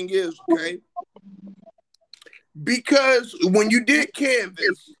this thing is. Okay, because when you did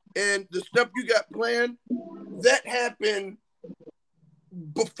Canvas and the stuff you got planned, that happened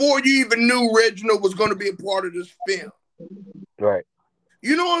before you even knew Reginald was going to be a part of this film. Right.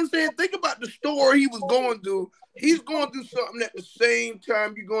 You know what I'm saying? Think about the story he was going through. He's going through something at the same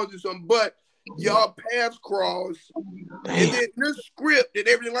time you're going through something, but y'all paths cross. And then this script and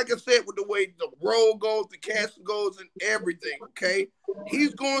everything, like I said, with the way the role goes, the cast goes, and everything, okay?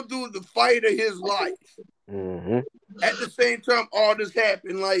 He's going through the fight of his life. Mm-hmm. At the same time, all this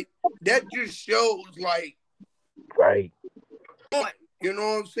happened. Like, that just shows, like... Right. You know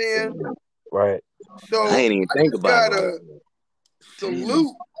what I'm saying? Right. So I ain't even I think just about gotta it.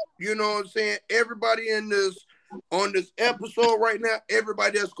 salute, you know what I'm saying, everybody on this episode right now,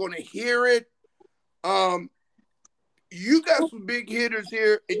 everybody that's gonna hear it. You got some big hitters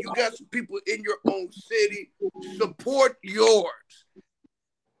here, and you got some people in your own city. Support yours.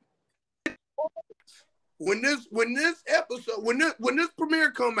 When this episode, when this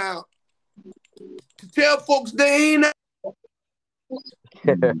premiere come out, to tell folks they ain't.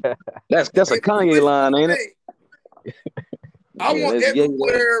 That's a Kanye line, ain't it? I Yeah, want that's Ye.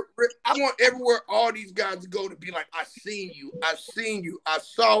 everywhere all these guys to go to be like, I seen you, I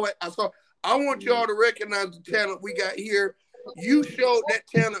saw it, I want y'all to recognize the talent we got here. You showed that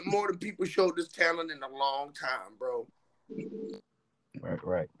talent more than people showed this talent in a long time, bro.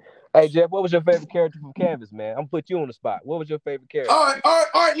 Right. Hey Jeff, what was your favorite character from Canvas, man? I'm gonna put you on the spot. What was your favorite character? All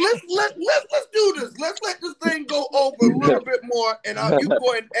right. Let's do this. Let's let this thing go over a little bit more, and you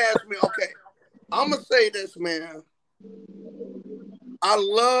go ahead and ask me. Okay, I'm gonna say this, man. I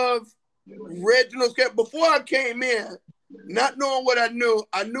love Reginald's character. Before I came in, not knowing what I knew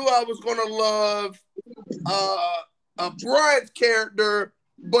I was gonna love Brian's character,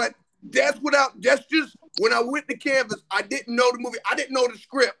 but that's just when I went to Canvas, I didn't know the movie, I didn't know the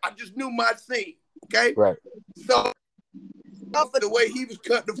script, I just knew my scene. Okay, right. So the way he was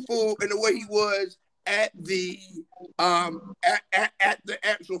cutting the food and the way he was at the at the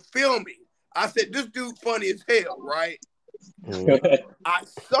actual filming, I said, this dude funny as hell, right? I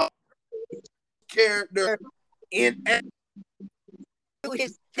saw character in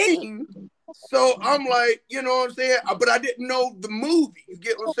his team, so I'm like, you know what I'm saying? But I didn't know the movie. You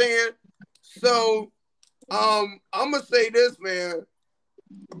get what I'm saying? So, I'm gonna say this, man.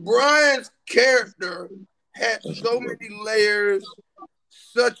 Brian's character had so many layers,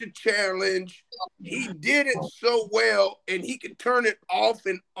 such a challenge. He did it so well, and he could turn it off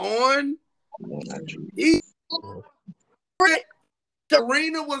and on.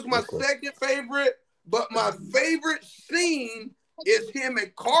 Serena was my second favorite, but my favorite scene is him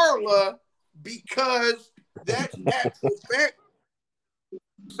and Carla, because that's actual fact.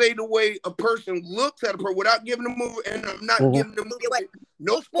 Say the way a person looks at a person without giving the movie, and I'm not giving the movie away.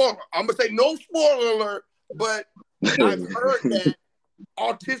 No spoiler. I'm gonna say no spoiler alert, but I've heard that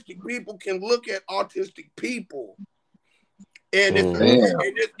autistic people can look at autistic people, and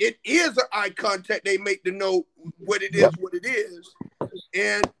it is an eye contact they make to know what it is, what it is.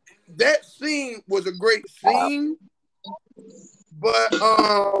 And that scene was a great scene, but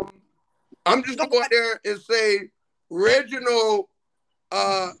I'm just gonna go out there and say Reginald.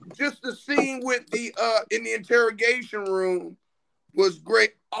 Just the scene with the in the interrogation room was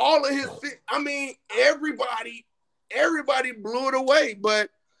great. All of his, I mean, everybody blew it away. But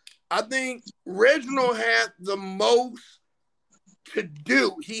I think Reginald had the most to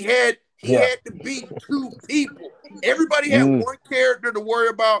do. He had to be two people. Everybody had one character to worry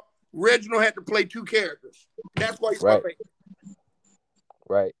about. Reginald had to play two characters. That's why he's my favorite.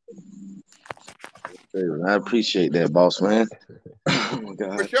 Right. I appreciate that, boss man. Oh my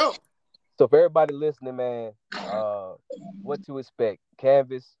God. For sure. So for everybody listening, man, what to expect?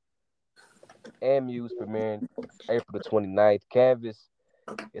 Canvas and Muse premiering April the 29th. Canvas,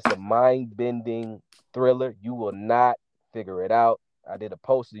 it's a mind-bending thriller. You will not figure it out. I did a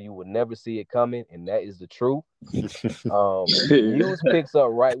poster, you will never see it coming, and that is the truth. Muse picks up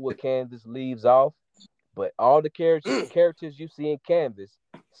right where Canvas leaves off, but all the characters you see in Canvas,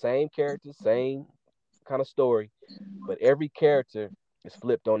 same characters, same kind of story, but every character is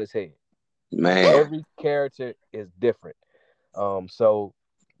flipped on his head. Man, every character is different. So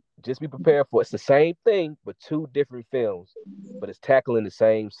just be prepared for it. It's the same thing, but two different films, but it's tackling the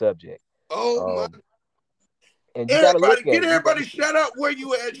same subject. Oh my! And you gotta look at get everybody. Shout out where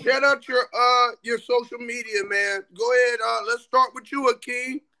you at. Shout out your social media, man. Go ahead. Let's start with you,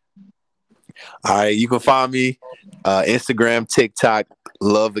 Akeem. All right, you can find me Instagram, TikTok,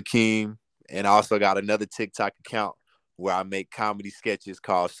 Love Akeem. And I also got another TikTok account where I make comedy sketches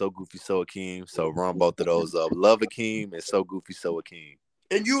called So Goofy So Akeem. So run both of those up. Love Akeem and So Goofy So Akeem.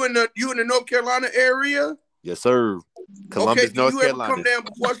 And you in the North Carolina area? Yes, sir. Columbus, North Carolina. Come down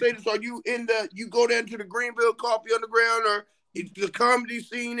before I say this? Are you you go down to the Greenville Coffee Underground or the comedy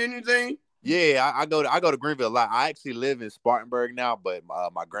scene? Anything? Yeah, I go to Greenville a lot. I actually live in Spartanburg now, but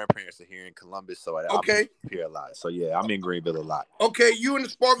my grandparents are here in Columbus, so I'm here a lot. So yeah, I'm in Greenville a lot. Okay, you in the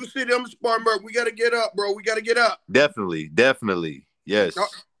Sparkle City, I'm in Spartanburg. We got to get up, bro. We got to get up. Definitely. Yes.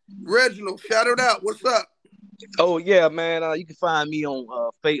 Reginald, shout it out. What's up? Oh yeah, man. You can find me on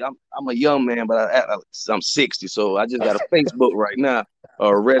Facebook. I'm a young man, but I'm 60, so I just got a Facebook right now.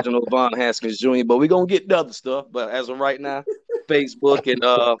 Reginald Von Haskins Jr. But we're gonna get the other stuff. But as of right now, Facebook and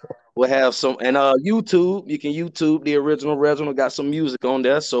we'll have some, and YouTube. You can YouTube the original Reginald. Got some music on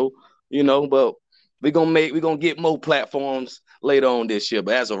there, so But we're gonna get more platforms later on this year.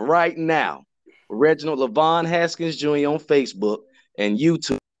 But as of right now, Reginald Levon Haskins Jr. on Facebook and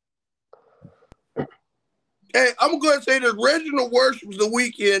YouTube. Hey, I'm going to say that Reginald worships the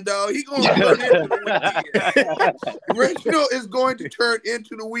weekend, dog. He's going to turn into the weekend. Reginald is going to turn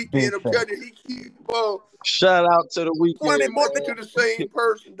into the weekend. I'm telling you, he keep shout out to the weekend. More to the same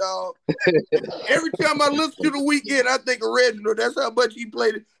person, dog. Every time I listen to the weekend, I think of Reginald. That's how much he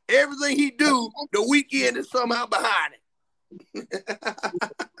played it. Everything he do, the weekend is somehow behind it.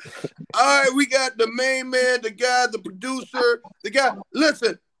 All right, we got the main man, the guy, the producer, the guy.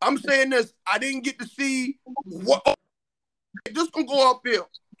 Listen, I'm saying this. I didn't get to see what. Just gonna go up here.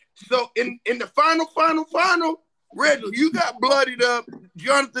 So in the final, Reginald, you got bloodied up.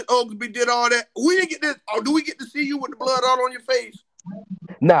 Jonathan Oglesby did all that. We didn't get this. Or do we get to see you with the blood all on your face?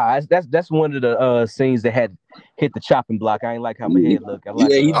 Nah, that's one of the scenes that had hit the chopping block. I ain't like how my head looked. I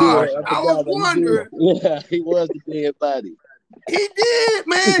like he did. I was wondering. Yeah, he was the dead body. He did,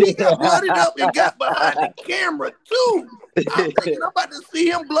 man. He got bloodied up and got behind the camera too. I'm thinking I'm about to see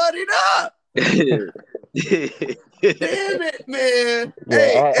him bloodied up. Damn it, man.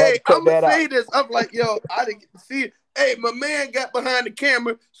 Yeah, hey, I'm gonna say this. I'm like, yo, I didn't get to see it. Hey, my man got behind the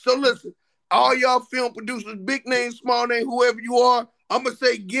camera. So listen, all y'all film producers, big name, small name, whoever you are, I'm gonna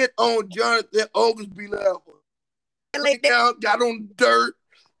say get on Jonathan Oglesby level. Laid down, got on dirt,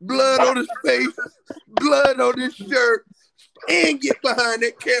 blood on his face, blood on his shirt, and get behind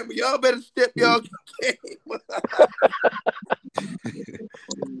that camera. Y'all better step y'all game.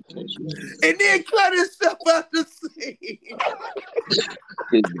 And then cut himself out the scene.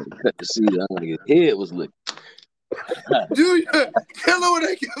 Cut the scene out. His head was looking. Dude, tell her where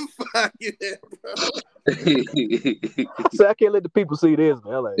they can find you there, bro. I said I can't let the people see this,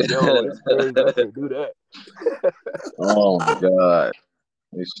 man. Like, yo, that's crazy. I can't do that. Oh my God.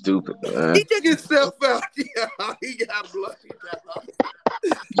 It's stupid, man. He took himself out. Yeah, he got bloody.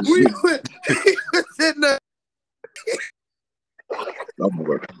 He was sitting there.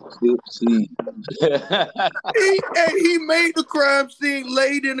 He made the crime scene,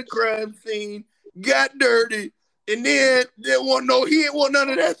 laid in the crime scene, got dirty, and then he didn't want none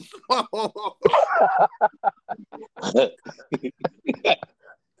of that smoke.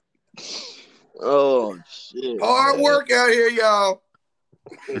 Oh shit. Hard work out here, y'all.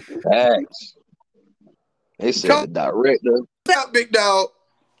 Thanks. They said the director. Out, big dog.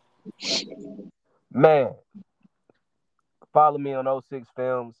 Man, follow me on 06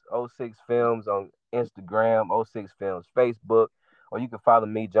 Films, 06 Films on Instagram, 06 Films Facebook, or you can follow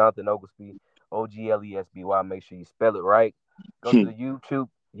me, Jonathan Oglesby, Oglesby. Make sure you spell it right. Go to the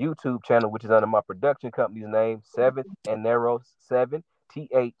YouTube channel, which is under my production company's name, 7 and Narrow 7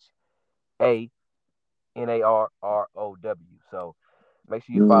 THANARROW. So make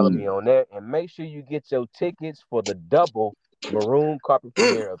sure you follow me on that, and make sure you get your tickets for the double maroon carpet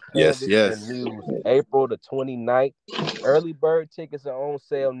premiere of Canvas and Muse, April the 29th. Early bird tickets are on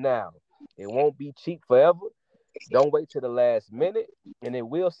sale now. It won't be cheap forever. Don't wait till the last minute, and it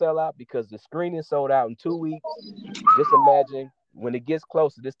will sell out because the screening sold out in 2 weeks. Just imagine when it gets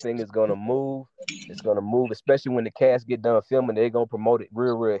closer, this thing is gonna move. It's gonna move, especially when the cast get done filming. They're gonna promote it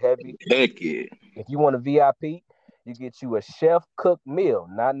real heavy. Heck yeah! If you want a VIP, you get you a chef cooked meal,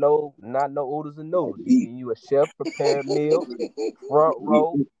 not no oodles and noodles. You get you a chef prepared meal, front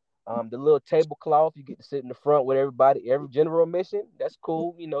row, the little tablecloth. You get to sit in the front with everybody. Every general admission, that's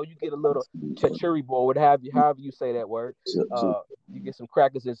cool. You get a little chachuri board, however you say that word. You get some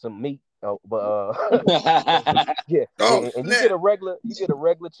crackers and some meat. Yeah, and you get a regular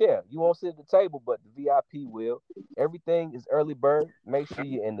chair. You won't sit at the table, but the VIP will. Everything is early bird. Make sure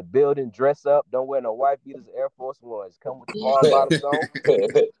you're in the building, dress up. Don't wear no white beaters or Air Force Ones. Come with the hard bottoms on.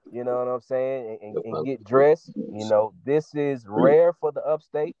 You know what I'm saying? And get dressed. This is rare for the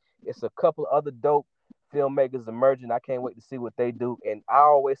upstate. It's a couple other dope filmmakers emerging. I can't wait to see what they do. And I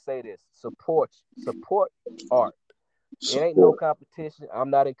always say this: support art. It ain't no competition.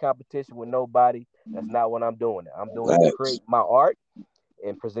 I'm not in competition with nobody. That's not what I'm doing. I'm doing it to create my art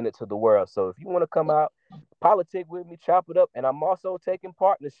and present it to the world. So if you want to come out, politic with me, chop it up. And I'm also taking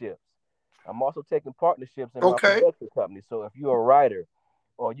partnerships. in my production company. So if you're a writer,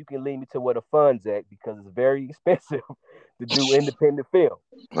 or you can lead me to where the funds at, because it's very expensive to do independent film.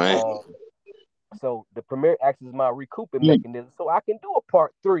 Right. So the premiere acts as my recouping mechanism, so I can do a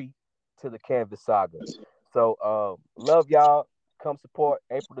part 3 to the Canvas saga. So love y'all. Come support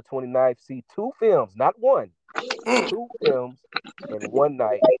April the 29th. See 2 films, not 1. 2 films in one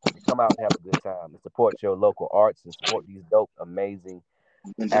night. Come out and have a good time and support your local arts and support these dope, amazing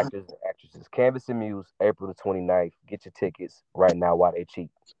actors and actresses. Canvas and Muse, April the 29th. Get your tickets right now while they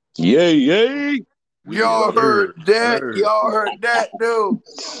cheap. Yay, yay. Y'all heard that? Y'all heard that, dude?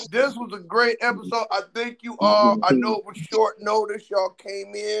 This was a great episode. I thank you all. I know it was short notice. Y'all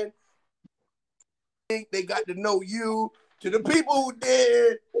came in. I think they got to know you. To the people who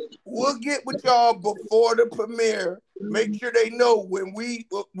did, we'll get with y'all before the premiere. Make sure they know when we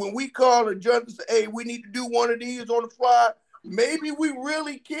call and Jonathan say, hey, we need to do one of these on the fly. Maybe we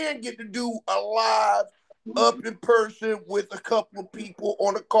really can get to do a live up in person with a couple of people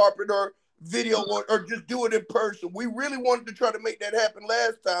on a carpet or video or just do it in person. We really wanted to try to make that happen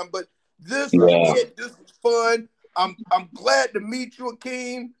last time, but this is it. This is fun. I'm glad to meet you,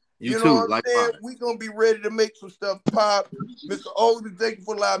 Akeem. You know too, what I'm like saying? We're going to be ready to make some stuff pop. Mr. Oldie, thank you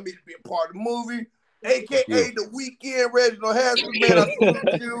for allowing me to be a part of the movie. AKA The Weekend, Reginald Haskell, man, I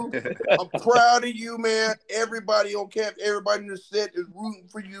salute you. I'm proud of you, man. Everybody on camp, everybody in the set is rooting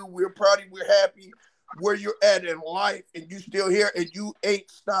for you. We're proud of you. We're happy where you're at in life, and you still here, and you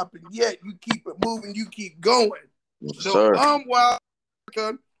ain't stopping yet. You keep it moving. You keep going. So I'm Wild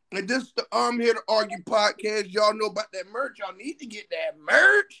America, and this is the I'm Here to Argue podcast. Y'all know about that merch. Y'all need to get that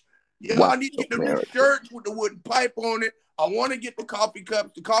merch. Y'all need to get the new shirts with the wooden pipe on it. I want to get the coffee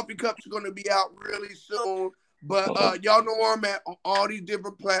cups. The coffee cups are going to be out really soon. But y'all know where I'm at on all these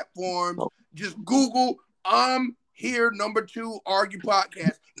different platforms. Just Google I'm Here #2 Argue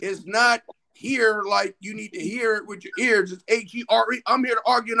Podcast. It's not here like you need to hear it with your ears. It's HERE. I'm here to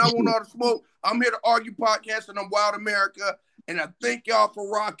argue and I want all the smoke. I'm here to argue podcast and I'm Wild America. And I thank y'all for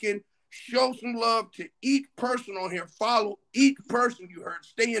rocking. Show some love to each person on here. Follow each person you heard.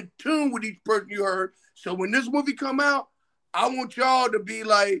 Stay in tune with each person you heard. So when this movie come out, I want y'all to be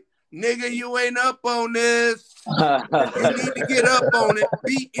like, nigga, you ain't up on this. You need to get up on it.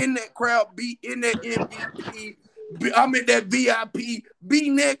 Be in that crowd. Be in that MVP. I'm in that VIP. Be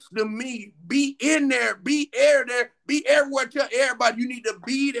next to me. Be in there. Be there. Be everywhere. Tell everybody you need to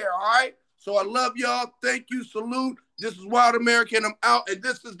be there, all right? So I love y'all. Thank you. Salute. This is Wild America, and I'm out. And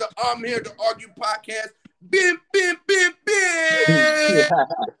this is the I'm Here to Argue podcast. Bim, bim, bim,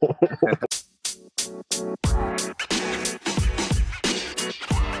 bim.